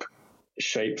top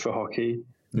shape for hockey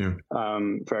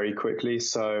very quickly.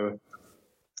 So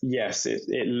yes,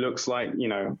 it looks like,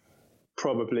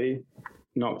 probably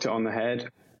knocked it on the head.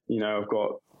 I've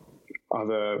got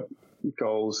other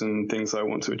goals and things I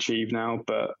want to achieve now,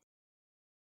 but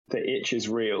the itch is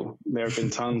real. There have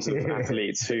been tons of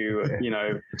athletes who,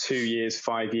 2 years,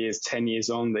 5 years, 10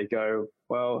 years on, they go,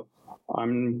 well,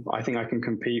 I think I can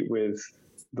compete with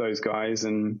those guys,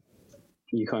 and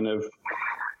you kind of,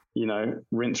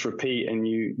 rinse, repeat, and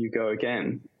you go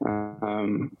again.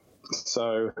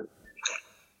 So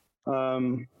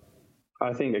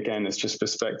I think, again, it's just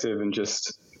perspective and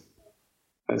just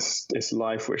it's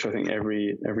life, which I think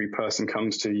every person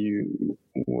comes to. You,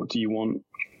 what do you want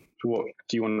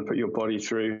to put your body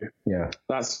through? Yeah,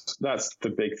 that's the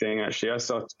big thing. Actually, I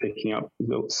started picking up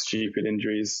little stupid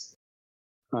injuries.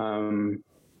 I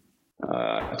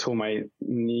tore my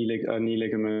knee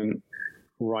ligament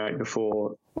right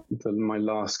before my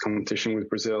last competition with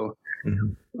Brazil.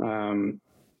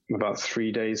 About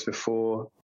 3 days before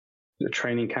the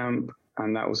training camp,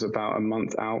 and that was about a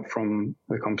month out from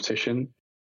the competition.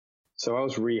 So I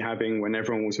was rehabbing when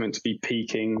everyone was meant to be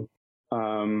peaking.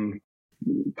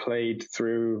 Played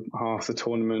through half the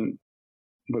tournament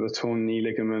with a torn knee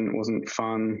ligament. It wasn't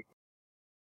fun.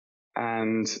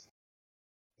 And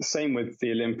the same with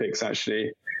the Olympics,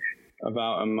 actually.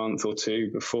 About a month or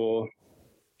two before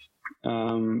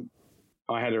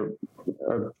I had a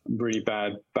really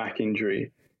bad back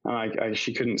injury, and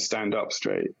she couldn't stand up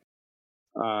straight.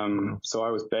 So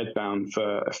I was bedbound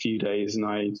for a few days, and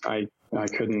I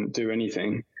couldn't do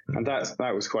anything, and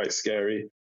that was quite scary.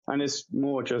 And it's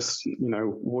more just,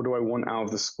 what do I want out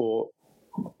of the sport,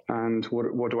 and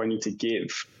what do I need to give?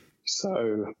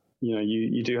 So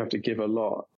you do have to give a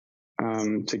lot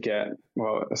to get,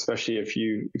 well, especially if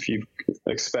you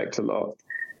expect a lot,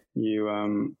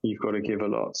 you've got to give a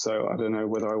lot. So I don't know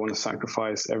whether I want to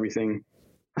sacrifice everything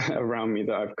around me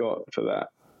that I've got for that.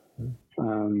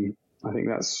 I think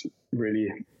that's really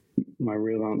my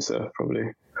real answer,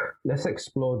 probably. Let's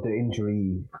explore the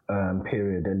injury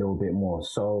period a little bit more.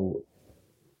 So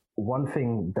one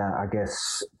thing that I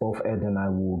guess both Ed and I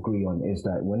will agree on is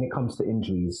that when it comes to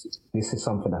injuries, this is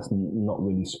something that's not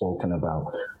really spoken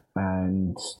about.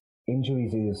 And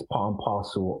injuries is part and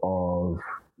parcel of,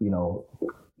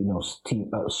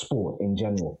 sport in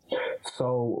general.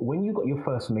 So when you got your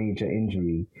first major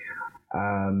injury,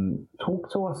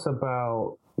 talk to us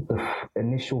about the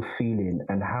initial feeling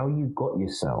and how you got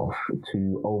yourself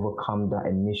to overcome that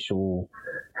initial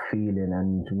feeling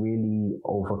and really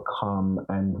overcome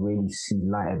and really see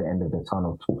light at the end of the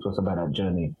tunnel. Talk to us about that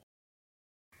journey.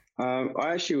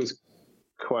 I actually was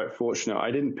quite fortunate. I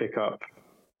didn't pick up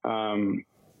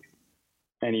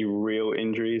any real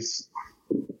injuries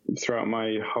throughout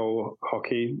my whole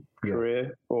hockey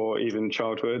career or even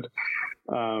childhood.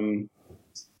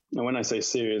 And when I say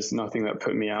serious, nothing that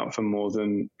put me out for more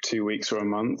than 2 weeks or a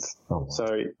month. Oh, so,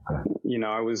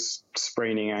 I was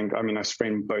spraining. I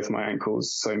sprained both my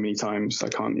ankles so many times, I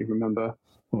can't even remember.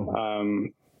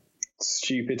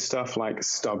 Stupid stuff like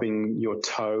stubbing your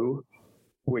toe,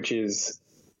 which is,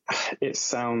 it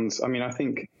sounds, I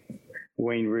think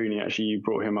Wayne Rooney, actually, you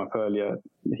brought him up earlier.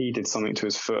 He did something to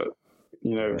his foot,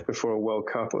 before a World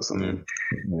Cup or something.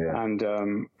 Yeah.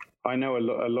 And, I know a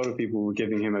lot of people were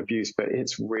giving him abuse, but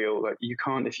it's real. Like, you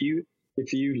can't, if you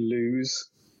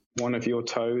lose one of your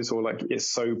toes, or like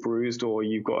it's so bruised, or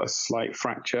you've got a slight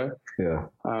fracture. Yeah.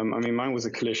 Mine was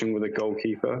a collision with a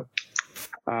goalkeeper.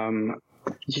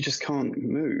 You just can't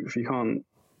move. You can't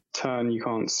turn. You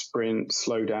can't sprint,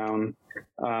 slow down.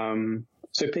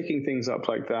 So picking things up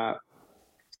like that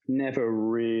never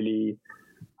really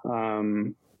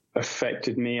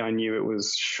affected me. I knew it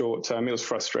was short term. It was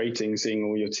frustrating seeing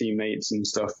all your teammates and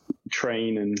stuff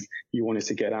train, and you wanted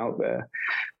to get out there.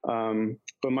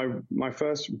 But my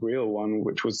first real one,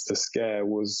 which was the scare,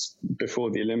 was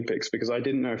before the Olympics, because I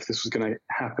didn't know if this was going to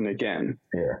happen again.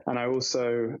 Yeah. And I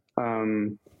also,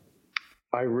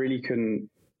 I really couldn't,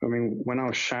 when I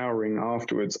was showering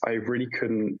afterwards, I really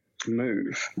couldn't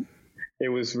move. It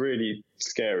was really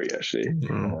scary, actually.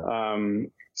 Mm-hmm.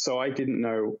 So I didn't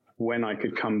know when I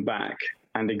could come back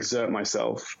and exert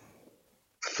myself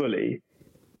fully.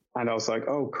 And I was like,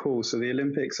 oh, cool. So the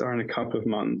Olympics are in a couple of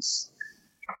months.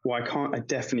 Well, I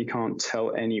definitely can't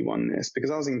tell anyone this,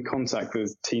 because I was in contact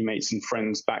with teammates and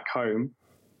friends back home,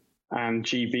 and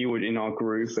GB were in our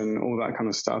group and all that kind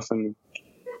of stuff. And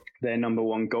their number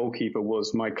one goalkeeper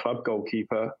was my club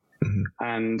goalkeeper. Mm-hmm.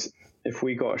 And if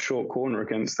we got a short corner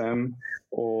against them,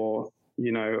 or,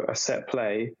 a set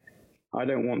play, I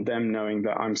don't want them knowing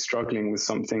that I'm struggling with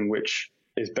something which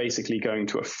is basically going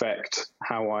to affect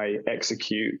how I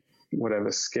execute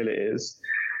whatever skill it is.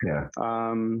 Yeah.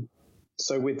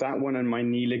 So with that one and my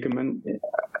knee ligament,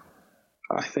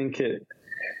 I think it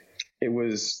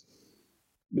was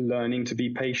learning to be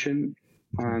patient,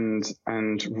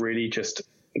 and really just,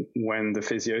 when the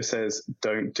physio says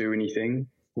don't do anything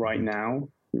right now,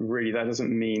 really that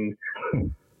doesn't mean,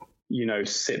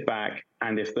 sit back,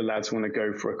 and if the lads want to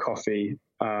go for a coffee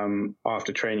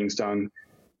after training's done,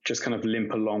 just kind of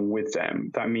limp along with them.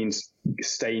 That means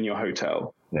stay in your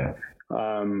hotel. Yeah.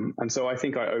 And so I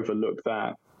think I overlooked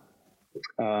that.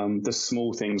 The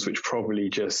small things which probably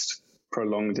just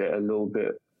prolonged it a little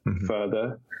bit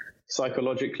further.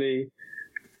 Psychologically,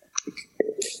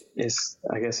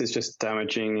 I guess it's just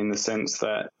damaging in the sense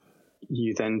that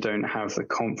you then don't have the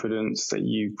confidence that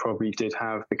you probably did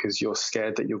have, because you're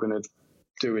scared that you're going to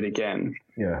do it again.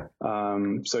 Yeah.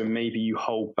 So maybe you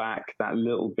hold back that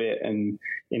little bit, and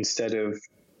instead of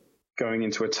going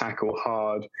into a tackle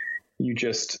hard, you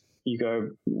go,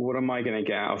 what am I going to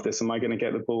get out of this? Am I going to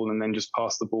get the ball and then just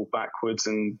pass the ball backwards?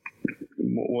 And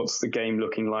what's the game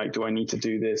looking like? Do I need to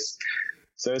do this?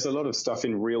 So there's a lot of stuff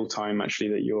in real time, actually,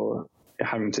 that you're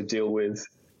having to deal with.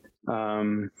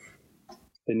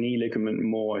 The knee ligament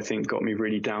more, I think, got me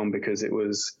really down, because it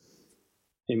was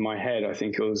in my head.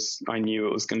 I knew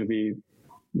it was going to be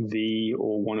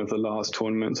one of the last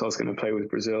tournaments I was going to play with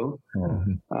Brazil.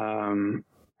 Mm-hmm.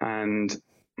 And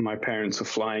my parents were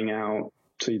flying out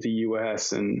to the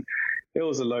US, and it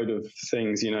was a load of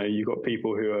things. You know, you got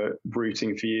people who are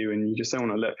rooting for you, and you just don't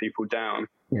want to let people down.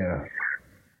 Yeah.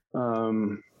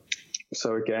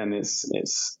 So again, it's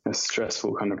a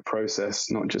stressful kind of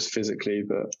process, not just physically,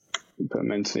 but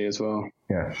mentally as well.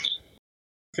 Yeah.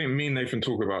 I think me and Nathan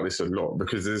talk about this a lot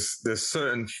because there's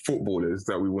certain footballers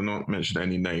that we will not mention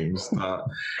any names that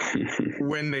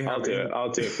when they have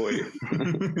I'll do it for you.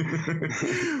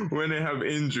 when they have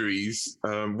injuries,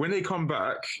 when they come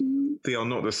back, they are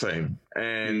not the same,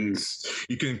 and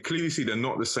you can clearly see they're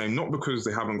not the same. Not because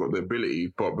they haven't got the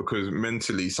ability, but because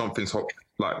mentally something's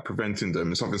like preventing them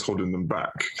and something's holding them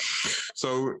back.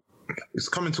 So it's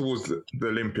coming towards the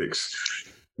Olympics.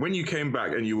 When you came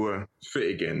back and you were fit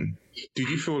again, did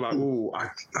you feel like, oh,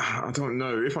 I don't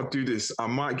know, if I do this, I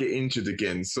might get injured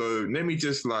again. So let me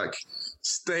just like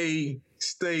stay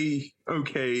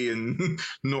okay and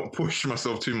not push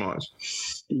myself too much?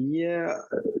 Yeah,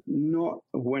 not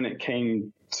when it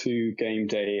came to game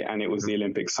day and it was the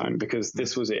Olympics time, because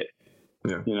this was it.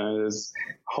 Yeah. You know, there's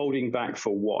holding back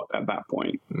for what at that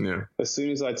point? Yeah. As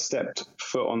soon as I'd stepped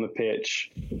foot on the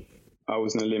pitch, I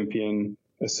was an Olympian.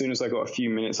 As soon as I got a few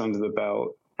minutes under the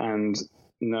belt and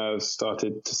nerves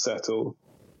started to settle,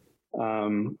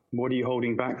 what are you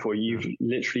holding back for? You've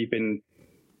literally been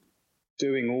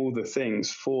doing all the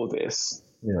things for this.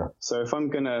 Yeah. So if I'm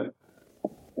gonna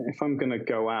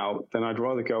go out, then I'd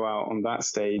rather go out on that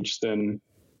stage than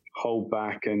hold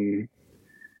back. And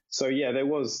so yeah, there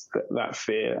was that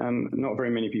fear, and not very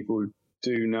many people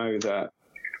do know that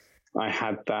I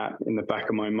had that in the back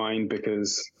of my mind,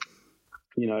 because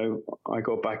you know, I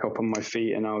got back up on my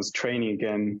feet and I was training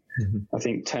again, I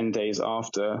think 10 days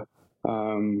after.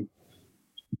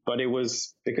 But it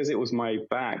was because it was my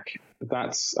back.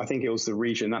 I think it was the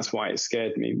region. That's why it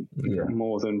scared me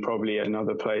more than probably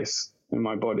another place in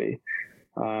my body.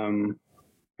 But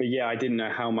yeah, I didn't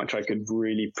know how much I could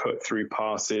really put through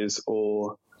passes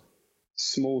or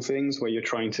small things where you're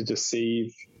trying to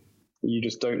deceive. You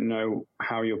just don't know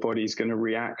how your body's going to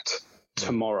react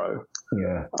tomorrow.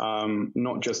 Yeah.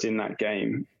 Not just in that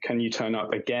game. Can you turn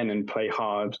up again and play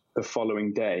hard the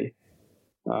following day?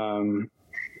 And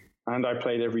I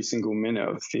played every single minute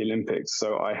of the Olympics,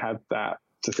 so I had that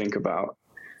to think about.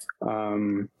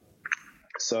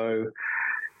 So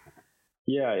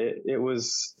yeah, it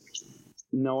was,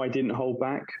 no, I didn't hold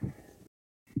back,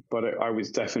 but I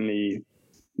was definitely,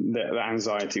 the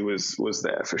anxiety was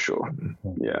there for sure.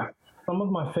 Yeah. Some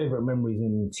of my favorite memories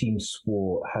in team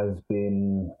sport has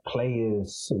been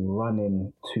players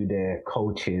running to their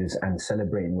coaches and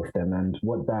celebrating with them. And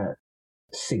what that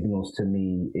signals to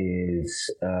me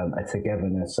is a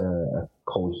togetherness, a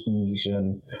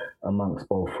cohesion amongst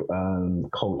both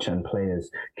coach and players.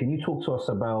 Can you talk to us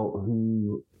about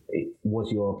who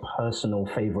was your personal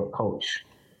favorite coach?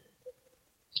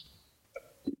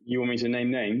 You want me to name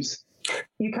names?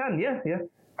 You can, yeah.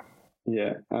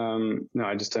 Yeah. No,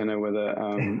 I just don't know whether,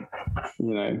 you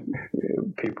know,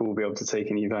 people will be able to take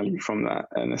any value from that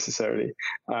necessarily.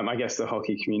 I guess the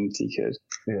hockey community could.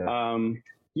 Yeah.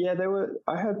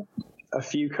 I had a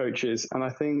few coaches, and I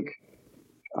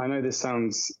know this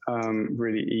sounds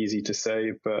really easy to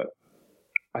say, but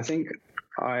I think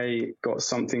I got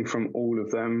something from all of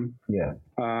them. Yeah.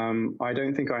 I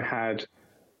don't think I had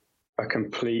a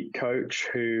complete coach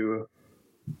who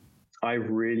I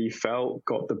really felt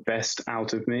got the best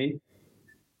out of me,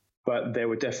 but there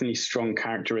were definitely strong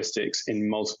characteristics in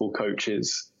multiple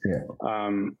coaches,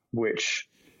 which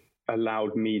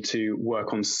allowed me to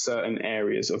work on certain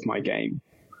areas of my game.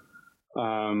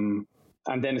 And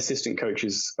then assistant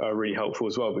coaches are really helpful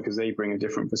as well, because they bring a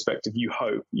different perspective. You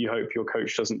hope your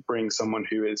coach doesn't bring someone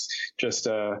who is just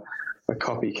a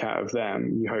copycat of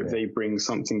them. You hope they bring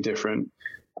something different.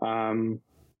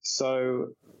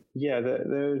 So yeah,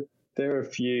 there are a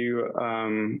few. I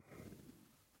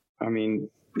mean,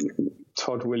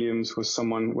 Todd Williams was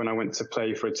someone when I went to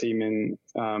play for a team in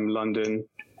London.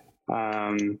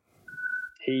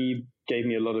 He gave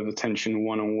me a lot of attention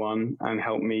one-on-one and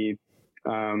helped me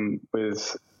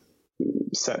with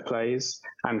set plays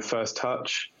and first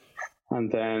touch.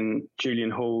 And then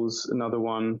Julian Hall's another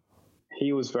one.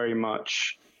 He was very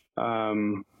much, he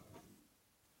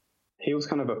was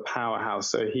kind of a powerhouse.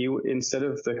 So he, instead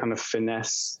of the kind of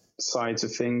finesse sides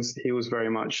of things, he was very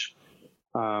much,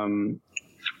 you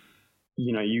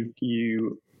know,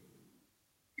 you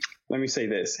let me say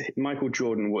this, Michael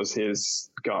Jordan was his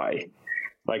guy.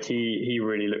 Like he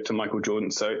really looked to Michael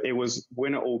Jordan. So it was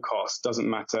win at all costs, doesn't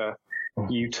matter.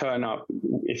 You turn up.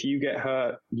 If you get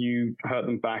hurt, you hurt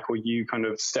them back, or you kind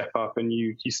of step up and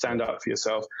you stand up for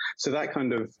yourself. So that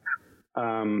kind of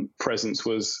presence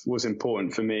was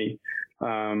important for me,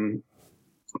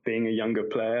 being a younger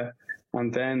player.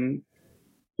 And then,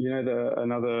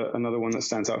 another one that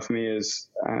stands out for me is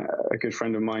a good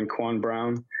friend of mine, Quan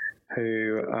Brown,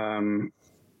 who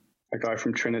a guy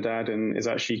from Trinidad, and is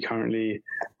actually currently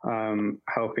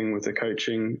helping with the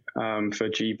coaching for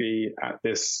GB at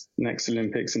this next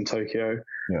Olympics in Tokyo.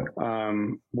 Yeah.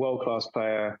 World-class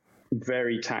player,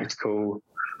 very tactical.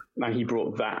 And he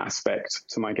brought that aspect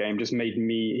to my game, just made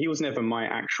me, he was never my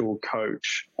actual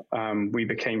coach. We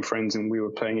became friends and we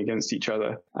were playing against each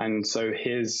other. And so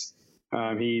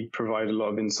he provided a lot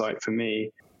of insight for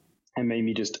me and made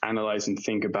me just analyze and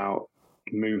think about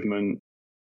movement,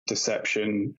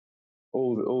 deception,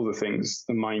 all the things,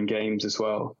 the mind games as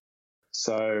well.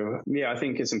 So yeah, I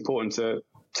think it's important to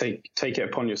take it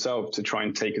upon yourself to try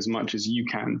and take as much as you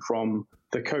can from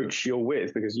the coach you're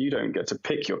with, because you don't get to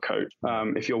pick your coach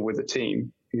if you're with a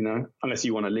team, unless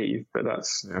you want to leave. But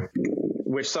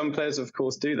which some players, of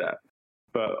course, do that.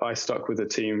 But I stuck with a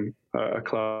team, a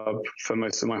club for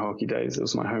most of my hockey days. It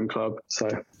was my home club. So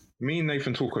me and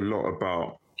Nathan talk a lot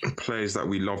about players that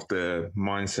we love their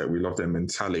mindset, we love their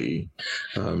mentality.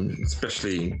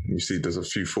 Especially, you see, there's a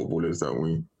few footballers that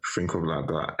we think of like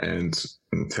that, and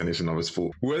in tennis and other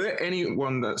sport. Were there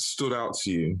anyone that stood out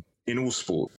to you in all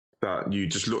sport that you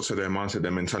just looked at their mindset,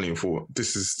 their mentality, and thought,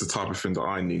 this is the type of thing that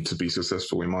I need to be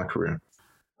successful in my career?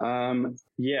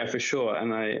 Yeah, for sure.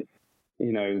 And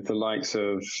the likes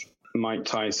of Mike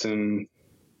Tyson,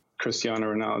 Cristiano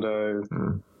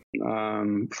Ronaldo,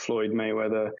 Floyd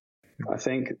Mayweather. I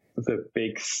think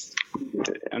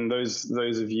and those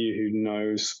of you who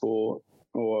know sport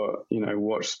or,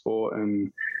 watch sport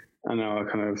and are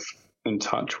kind of in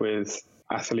touch with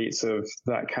athletes of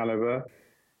that caliber,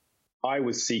 I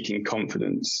was seeking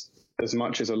confidence. As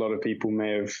much as a lot of people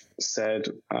may have said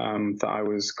that I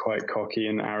was quite cocky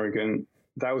and arrogant,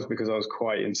 that was because I was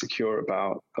quite insecure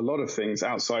about a lot of things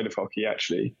outside of hockey,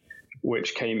 actually,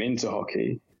 which came into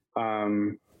hockey.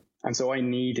 And so I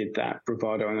needed that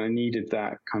bravado, and I needed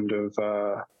that kind of,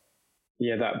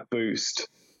 that boost.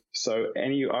 So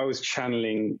I was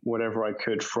channeling whatever I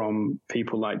could from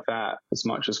people like that as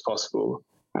much as possible.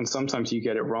 And sometimes you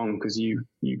get it wrong because you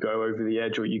go over the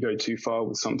edge or you go too far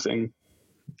with something,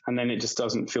 and then it just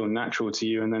doesn't feel natural to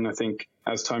you. And then I think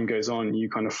as time goes on, you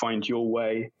kind of find your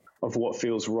way of what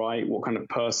feels right, what kind of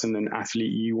person and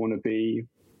athlete you want to be,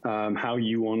 how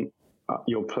you want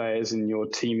your players and your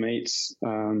teammates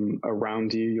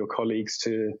around you, your colleagues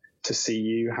to see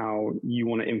you, how you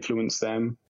want to influence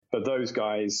them. But those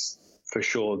guys, for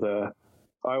sure,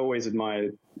 I always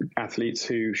admired athletes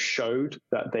who showed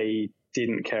that they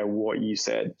didn't care what you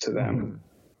said to them,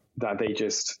 that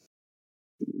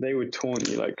they would taunt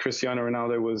you. Like Cristiano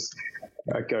Ronaldo was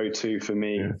a go-to for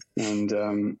me, and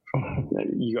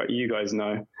you guys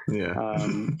know,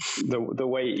 the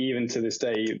way, even to this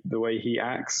day, the way he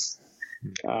acts,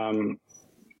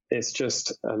 it's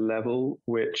just a level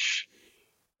which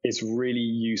is really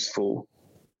useful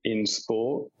in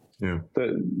sport. But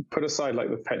put aside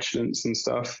like the petulance and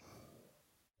stuff,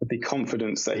 the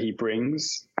confidence that he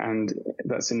brings, and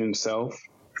that's in himself,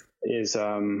 is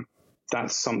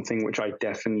that's something which I've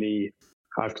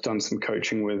done some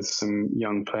coaching with some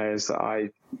young players that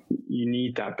you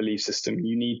need that belief system.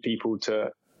 You need people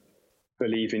to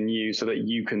believe in you so that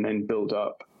you can then build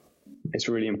up. It's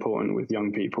really important with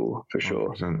young people, for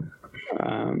sure.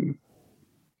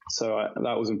 So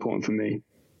that was important for me.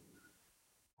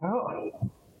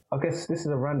 I guess this is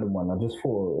a random one. I just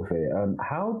thought of it.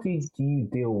 How did you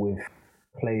deal with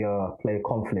player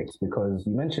conflicts? Because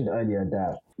you mentioned earlier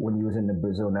that when you was in the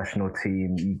Brazil national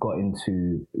team, you got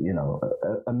into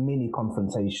a mini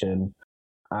confrontation.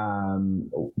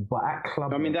 But at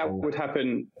club, I mean, that would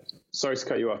happen. Sorry to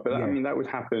cut you off, but that would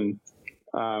happen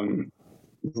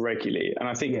regularly. And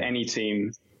I think any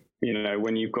team,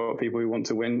 when you've got people who want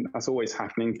to win, that's always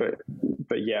happening.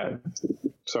 But yeah.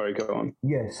 Sorry, go on.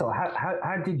 Yeah. So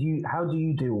how do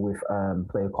you deal with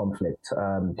player conflict?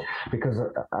 Because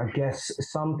I guess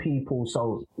some people.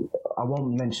 So I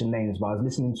won't mention names, but I was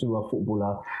listening to a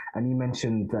footballer, and he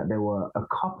mentioned that there were a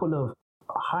couple of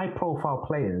high-profile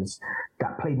players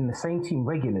that played in the same team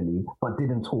regularly but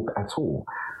didn't talk at all.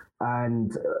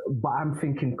 But I'm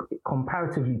thinking,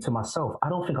 comparatively to myself, I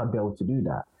don't think I'd be able to do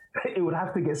that. It would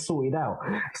have to get sorted out.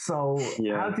 So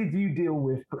how did you deal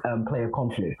with player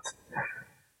conflict?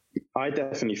 I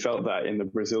definitely felt that in the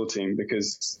Brazil team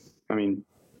because, I mean,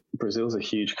 Brazil's a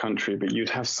huge country, but you'd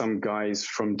have some guys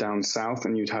from down south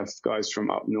and you'd have guys from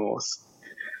up north.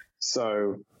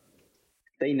 So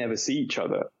they never see each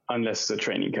other unless it's a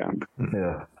training camp.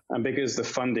 Yeah. And because the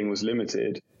funding was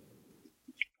limited,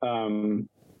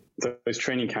 those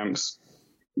training camps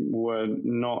were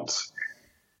not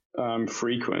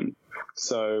frequent.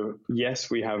 So yes,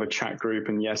 we have a chat group,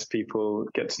 and yes, people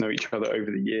get to know each other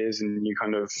over the years, and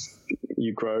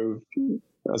you grow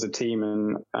as a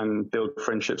team and build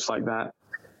friendships like that.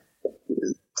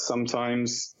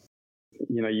 Sometimes,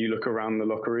 you look around the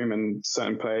locker room and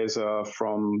certain players are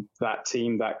from that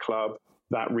team, that club,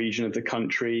 that region of the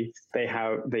country.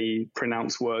 They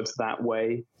pronounce words that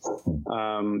way.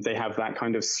 They have that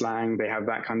kind of slang. They have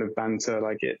that kind of banter.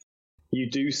 You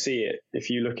do see it. If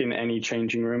you look in any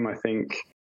changing room, I think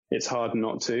it's hard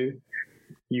not to.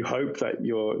 You hope that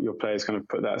your players kind of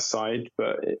put that aside,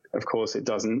 but of course it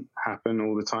doesn't happen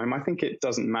all the time. I think it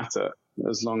doesn't matter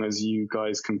as long as you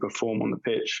guys can perform on the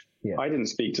pitch. Yeah. I didn't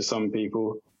speak to some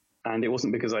people, and it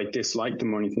wasn't because I disliked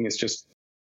them or anything. It's just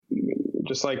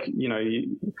like,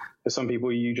 there's some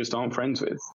people you just aren't friends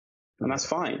with, and that's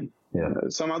fine. Yeah.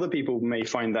 Some other people may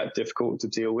find that difficult to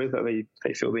deal with, that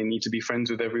they feel they need to be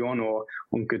friends with everyone or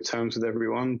on good terms with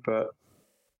everyone. But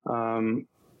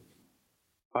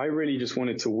I really just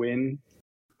wanted to win,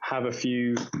 have a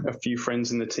few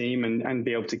friends in the team, and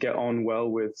be able to get on well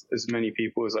with as many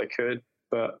people as I could.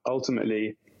 But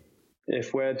ultimately,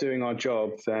 if we're doing our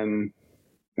job, then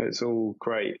it's all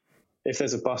great. If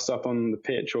there's a bust up on the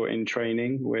pitch or in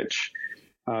training, which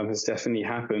has definitely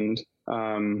happened,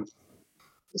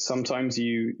 sometimes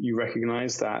you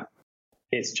recognize that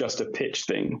it's just a pitch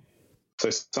thing. So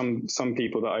some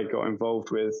people that I got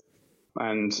involved with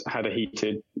and had a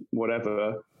heated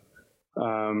whatever,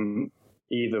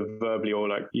 either verbally or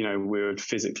we were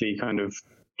physically kind of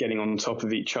getting on top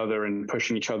of each other and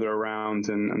pushing each other around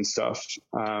and stuff.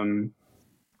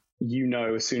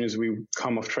 As soon as we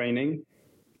come off training,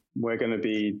 we're going to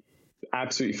be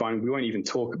absolutely fine. We won't even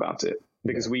talk about it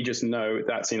because we just know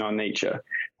that's in our nature.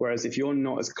 Whereas if you're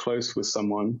not as close with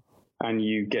someone and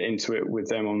you get into it with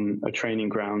them on a training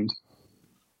ground,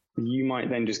 you might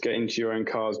then just get into your own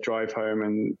cars, drive home,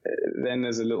 and then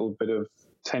there's a little bit of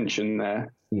tension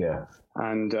there. Yeah.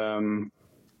 And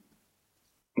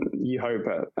you hope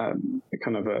at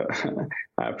kind of at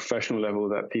a professional level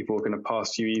that people are going to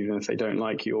pass you even if they don't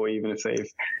like you, or even if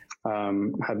they've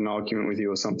had an argument with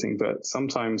you or something. But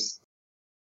sometimes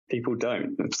people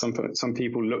don't. Some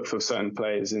people look for certain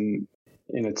players in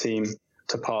a team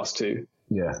to pass to.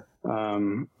 Yeah.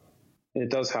 It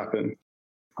does happen.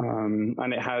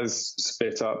 And it has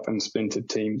split up and splintered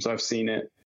teams. I've seen it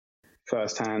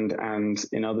firsthand and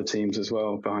in other teams as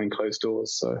well behind closed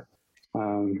doors. So,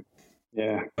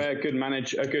 a good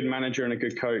manager and a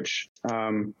good coach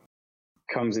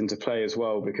comes into play as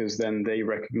well, because then they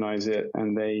recognize it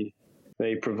and they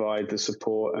provide the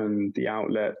support and the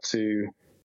outlet to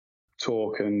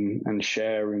talk and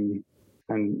share and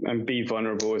be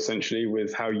vulnerable essentially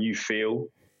with how you feel,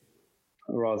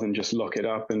 rather than just lock it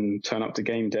up and turn up to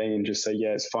game day and just say,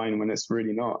 yeah, it's fine, when it's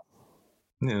really not.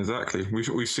 Yeah, exactly.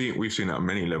 We've seen that at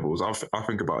many levels. I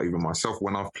think about even myself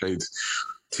when I've played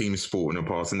team sport in the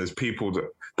past, and there's people that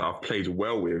I've played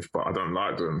well with, but I don't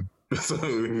like them. So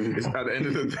it's, at the end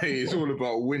of the day, it's all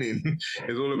about winning.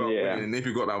 It's all about winning. And if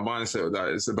you've got that mindset that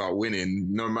it's about winning,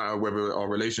 no matter whether our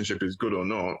relationship is good or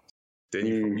not,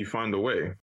 then you find a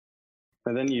way.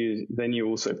 And then you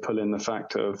also pull in the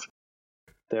fact of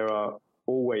there are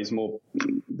always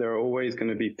going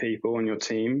to be people on your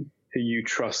team who you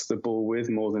trust the ball with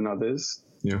more than others.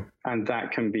 Yeah. And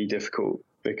that can be difficult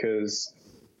because,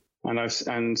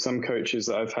 and some coaches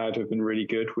that I've had have been really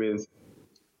good with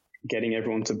getting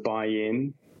everyone to buy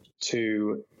in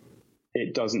to,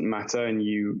 it doesn't matter, and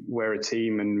we're a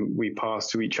team and we pass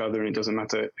to each other and it doesn't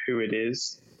matter who it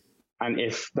is. And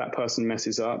if that person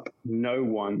messes up, no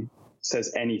one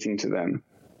says anything to them,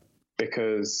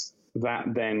 because that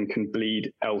then can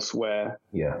bleed elsewhere.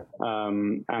 Yeah.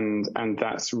 And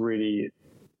that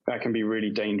can be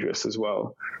really dangerous as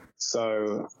well.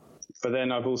 So, but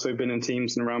then I've also been in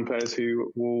teams and around players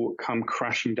who will come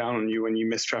crashing down on you when you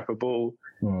mistrap a ball.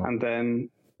 And then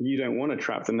you don't want to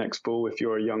trap the next ball if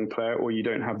you're a young player or you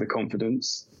don't have the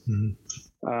confidence.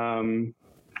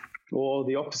 Or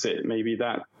the opposite, maybe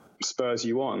that spurs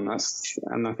you on.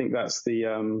 And I think that's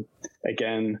the,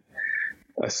 again,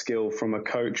 a skill from a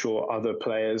coach or other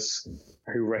players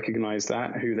who recognize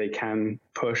that, who they can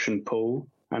push and pull,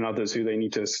 and others who they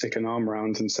need to stick an arm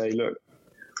around and say, look,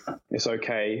 it's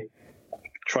okay,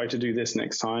 try to do this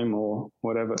next time or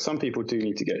whatever. Some people do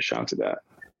need to get shouted at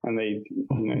and they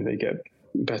get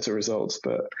better results,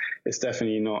 but it's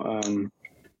definitely not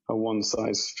a one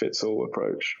size fits all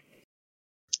approach.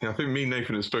 Yeah, I think me and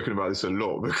Nathan have spoken about this a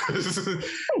lot, because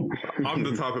I'm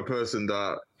the type of person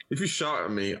that if you shout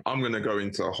at me, I'm gonna go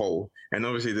into a hole. And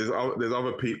obviously, there's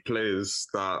other players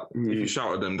that if you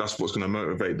shout at them, that's what's gonna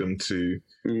motivate them to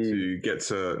get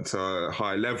to a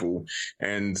high level.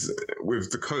 And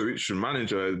with the coach and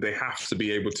manager, they have to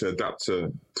be able to adapt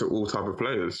to all type of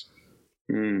players.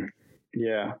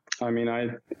 Yeah, I mean,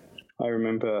 I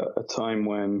remember a time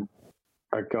when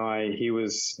a guy, he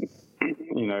was,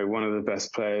 you know, one of the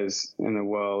best players in the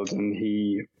world, and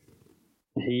he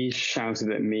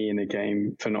shouted at me in a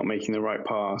game for not making the right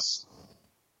pass.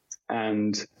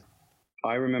 And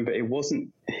I remember it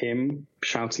wasn't him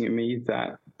shouting at me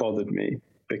that bothered me,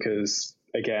 because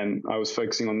again, I was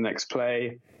focusing on the next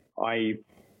play. I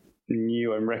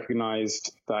knew and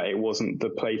recognized that it wasn't the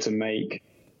play to make,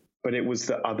 but it was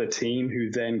the other team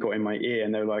who then got in my ear,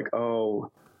 and they're like,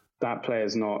 oh, that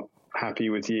player's not happy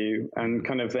with you, and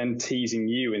kind of then teasing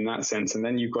you in that sense. And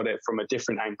then you've got it from a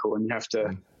different angle, and you have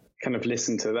to kind of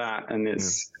listen to that. And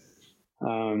it's,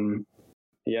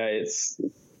 it's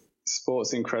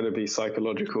sports incredibly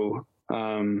psychological.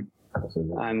 And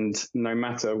no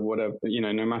matter whatever, you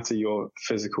know, no matter your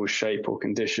physical shape or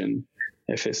condition,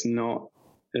 if it's not,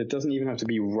 it doesn't even have to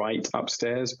be right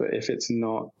upstairs, but if it's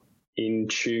not in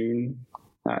tune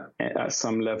at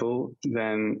some level,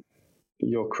 then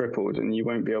you're crippled and you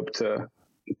won't be able to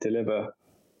deliver,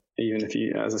 even if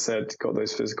you, as I said, got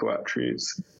those physical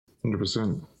attributes.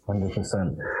 100%.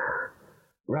 100%.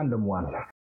 Random one.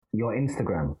 Your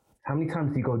Instagram. How many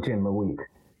times do you go gym a week?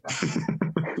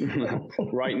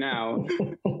 Right now,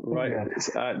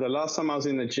 the last time I was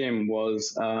in the gym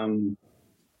was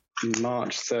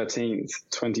March 13th,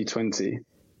 2020.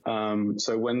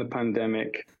 So when the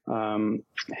pandemic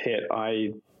hit,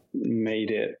 I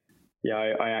made it. Yeah,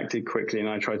 I acted quickly and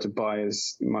I tried to buy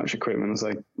as much equipment as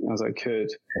I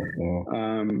could,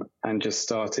 and just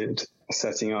started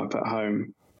setting up at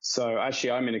home. So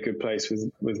actually, I'm in a good place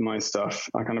with my stuff.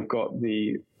 I kind of got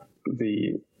the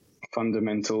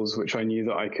fundamentals, which I knew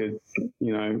that I could,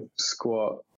 you know,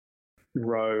 squat,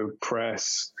 row,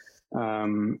 press,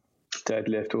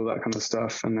 deadlift, all that kind of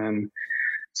stuff. And then,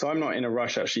 so I'm not in a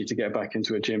rush actually to get back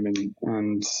into a gym,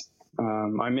 and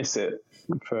I miss it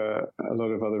for a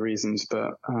lot of other reasons,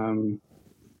 but I'm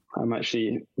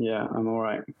actually, I'm all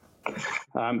right.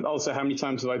 Also, how many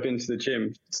times have I been to the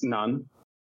gym? It's none.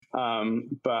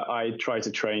 But I try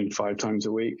to train 5 times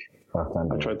a week.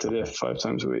 I try to lift 5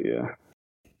 times a week.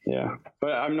 Yeah.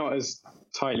 But I'm not as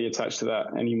tightly attached to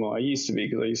that anymore. I used to be,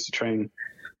 because I used to train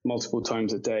multiple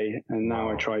times a day, and now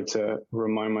I try to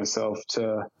remind myself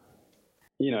to,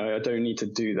 you know, I don't need to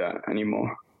do that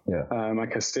anymore. Yeah. I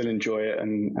can still enjoy it,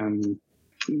 and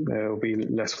there'll be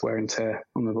less wear and tear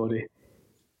on the body.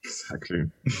 Exactly.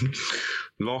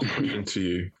 Last question to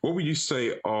you. What would you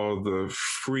say are the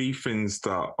 3 things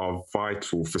that are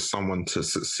vital for someone to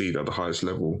succeed at the highest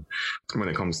level when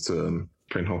it comes to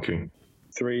playing hockey?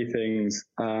 3 things.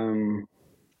 I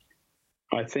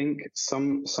think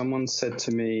someone said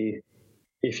to me,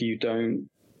 if you don't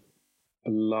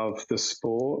love the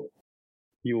sport,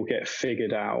 you'll get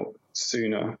figured out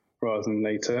sooner rather than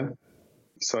later.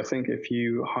 So I think if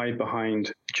you hide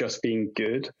behind just being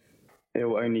good, it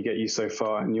will only get you so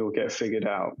far, and you'll get figured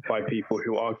out by people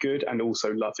who are good and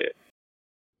also love it.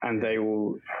 And they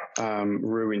will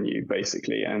ruin you,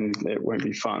 basically, and it won't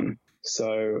be fun.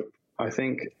 So I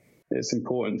think it's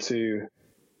important to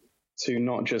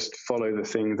not just follow the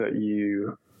thing that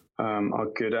you are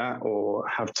good at or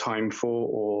have time for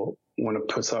or want to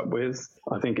put up with.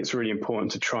 I think it's really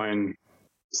important to try and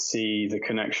see the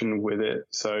connection with it.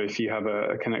 So if you have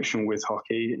a connection with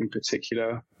hockey in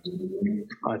particular,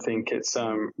 I think it's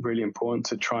really important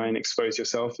to try and expose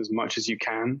yourself as much as you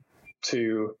can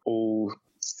to all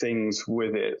things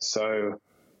with it. So,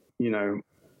 you know,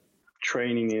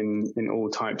 training in all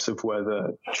types of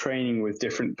weather, training with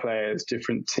different players,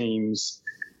 different teams,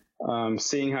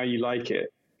 seeing how you like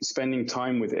it, spending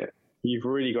time with it. You've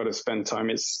really got to spend time.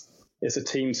 It's a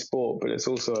team sport, but it's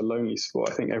also a lonely sport.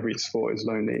 I think every sport is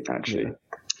lonely, actually,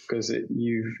 because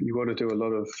you've got to do a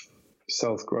lot of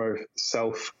self-growth,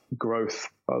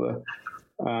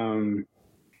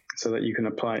 so that you can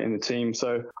apply it in the team.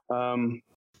 So, the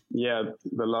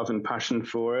love and passion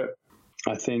for it.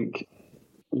 I think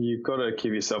you've got to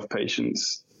give yourself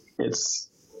patience. It's,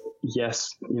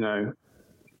 yes, you know,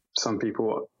 some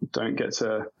people don't get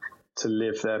to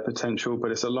live their potential,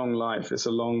 but it's a long life. It's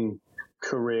a long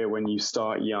career when you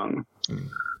start young.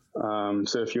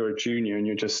 So if you're a junior and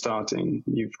you're just starting,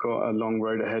 you've got a long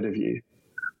road ahead of you.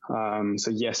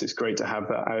 So yes, it's great to have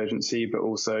that urgency, but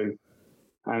also,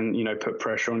 and, you know, put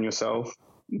pressure on yourself,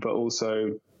 but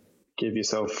also give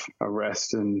yourself a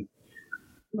rest and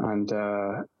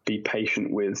be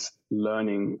patient with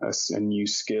learning a new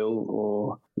skill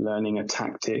or learning a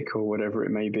tactic or whatever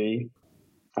it may be.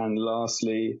 And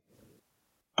lastly,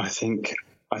 I think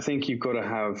you've got to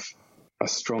have a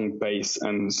strong base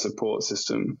and support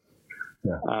system.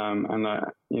 Yeah. And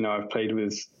I've played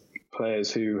with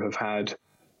players who have had,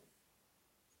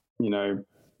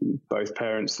 both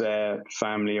parents there,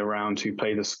 family around who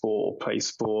play the sport or play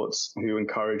sports, who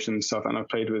encourage them and stuff. And I've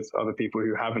played with other people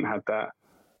who haven't had that.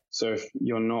 So if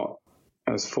you're not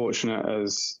as fortunate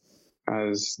as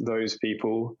those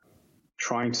people,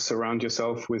 trying to surround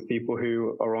yourself with people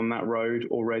who are on that road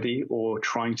already or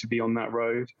trying to be on that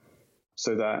road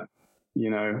so that,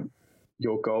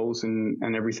 your goals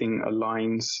and everything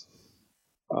aligns.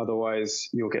 Otherwise,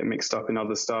 you'll get mixed up in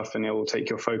other stuff and it will take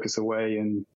your focus away.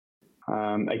 And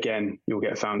again, you'll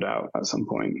get found out at some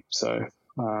point. So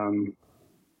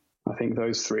I think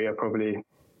those three are probably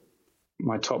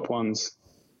my top ones.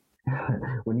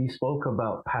 When you spoke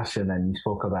about passion and you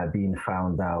spoke about being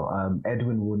found out,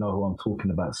 Edwin will know who I'm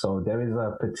talking about. So there is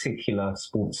a particular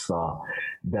sports star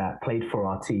that played for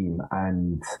our team,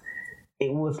 and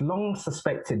it was long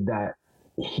suspected that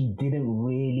he didn't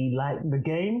really like the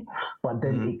game, but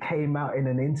then it came out in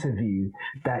an interview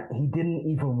that he didn't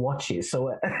even watch it.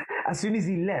 So as soon as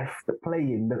he left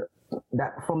playing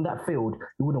from that field,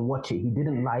 he wouldn't watch it. He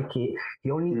didn't like it. He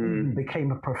only even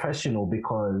became a professional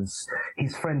because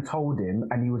his friend told him,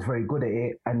 and he was very good at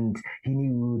it, and he knew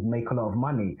he would make a lot of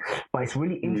money. But it's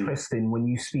really interesting when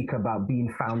you speak about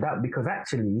being found out, because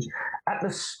actually at the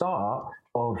start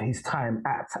of his time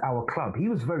at our club, he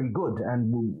was very good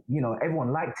and,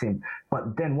 everyone liked him.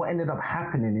 But then what ended up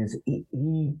happening is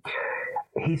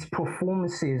his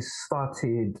performances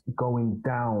started going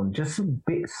down just a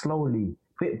bit slowly,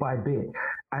 bit by bit.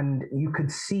 And you could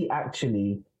see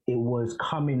actually it was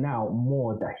coming out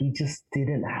more that he just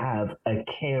didn't have a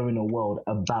care in the world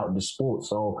about the sport.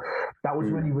 So that was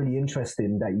really, really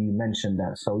interesting that you mentioned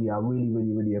that. So yeah, I really,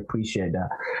 really, really appreciate that.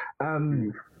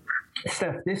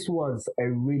 Steph, this was a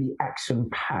really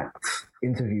action-packed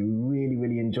interview. We really,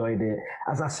 really enjoyed it.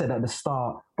 As I said at the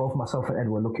start, both myself and Ed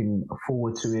were looking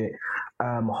forward to it.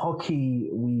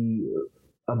 Hockey, we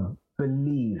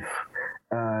believe,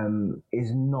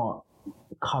 is not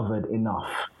covered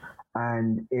enough.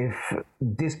 And if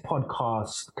this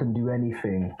podcast can do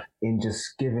anything in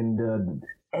just giving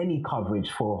any coverage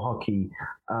for hockey,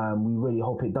 we really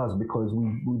hope it does, because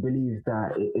we believe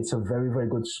that it's a very, very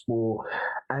good sport.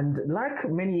 And like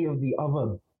many of the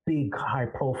other big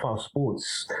high-profile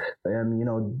sports,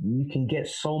 you can get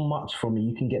so much from it.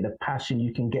 You can get the passion,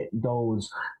 you can get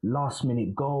those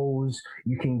last-minute goals,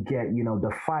 you can get,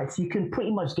 the fights. You can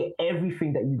pretty much get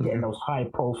everything that you get in those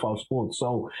high-profile sports.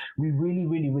 So we really,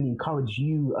 really, really encourage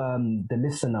you, the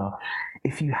listener,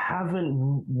 if you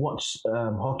haven't watched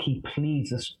hockey,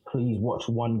 please watch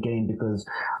one game, because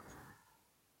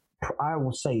I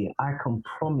will say it, I can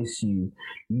promise you,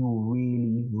 you'll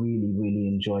really, really, really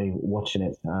enjoy watching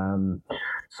it.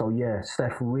 So yeah,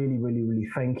 Steph, really, really, really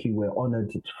thank you. We're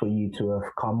honored for you to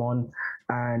have come on.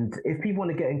 And if people want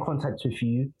to get in contact with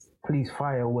you, please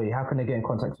fire away. How can they get in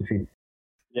contact with you?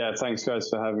 Yeah, thanks guys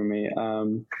for having me.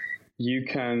 You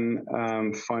can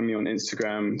find me on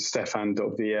Instagram,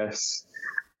 stefan.vs.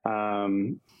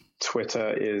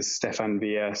 Twitter is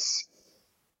stefanvs.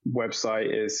 Website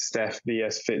is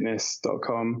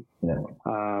stefvsfitness.com. Yeah.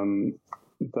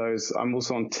 I'm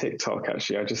also on TikTok,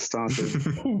 actually. I just started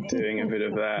doing a bit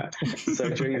of that. So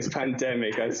during this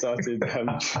pandemic, I started going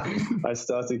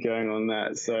on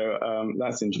that. So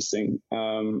that's interesting.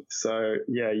 So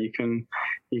yeah, you can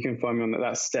find me on that.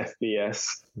 That's Steph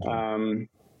VS.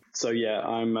 So yeah,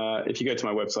 I'm. If you go to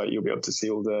my website, you'll be able to see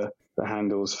all the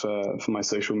handles for my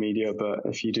social media. But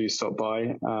if you do stop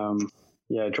by,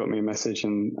 yeah, drop me a message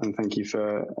and thank you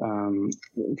for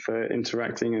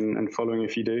interacting and following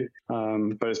if you do.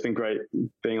 But it's been great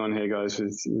being on here, guys,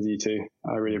 with you two.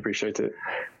 I really appreciate it.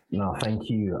 No, thank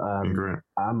you.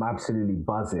 I'm absolutely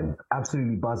buzzing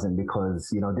because,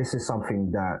 this is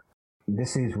something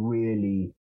this is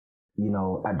really,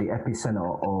 at the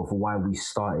epicenter of why we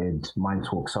started Mind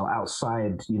Talk. So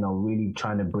outside, really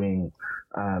trying to bring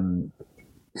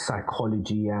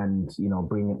psychology and,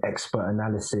 bring expert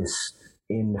analysis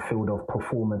in the field of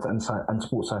performance and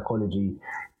sports psychology,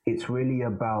 it's really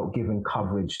about giving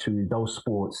coverage to those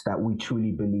sports that we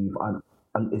truly believe are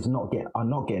not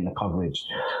getting the coverage.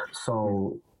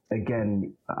 So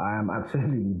again, I am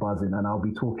absolutely buzzing, and I'll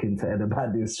be talking to Ed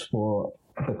about this for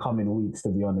the coming weeks, to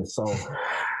be honest. So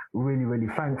really, really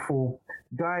thankful.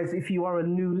 Guys, if you are a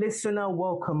new listener,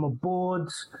 welcome aboard.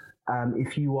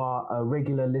 If you are a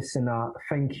regular listener,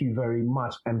 thank you very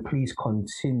much. And please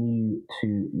continue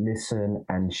to listen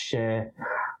and share.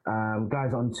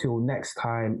 Guys, until next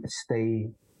time,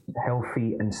 stay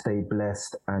healthy and stay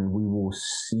blessed. And we will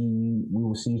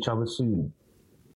see each other soon.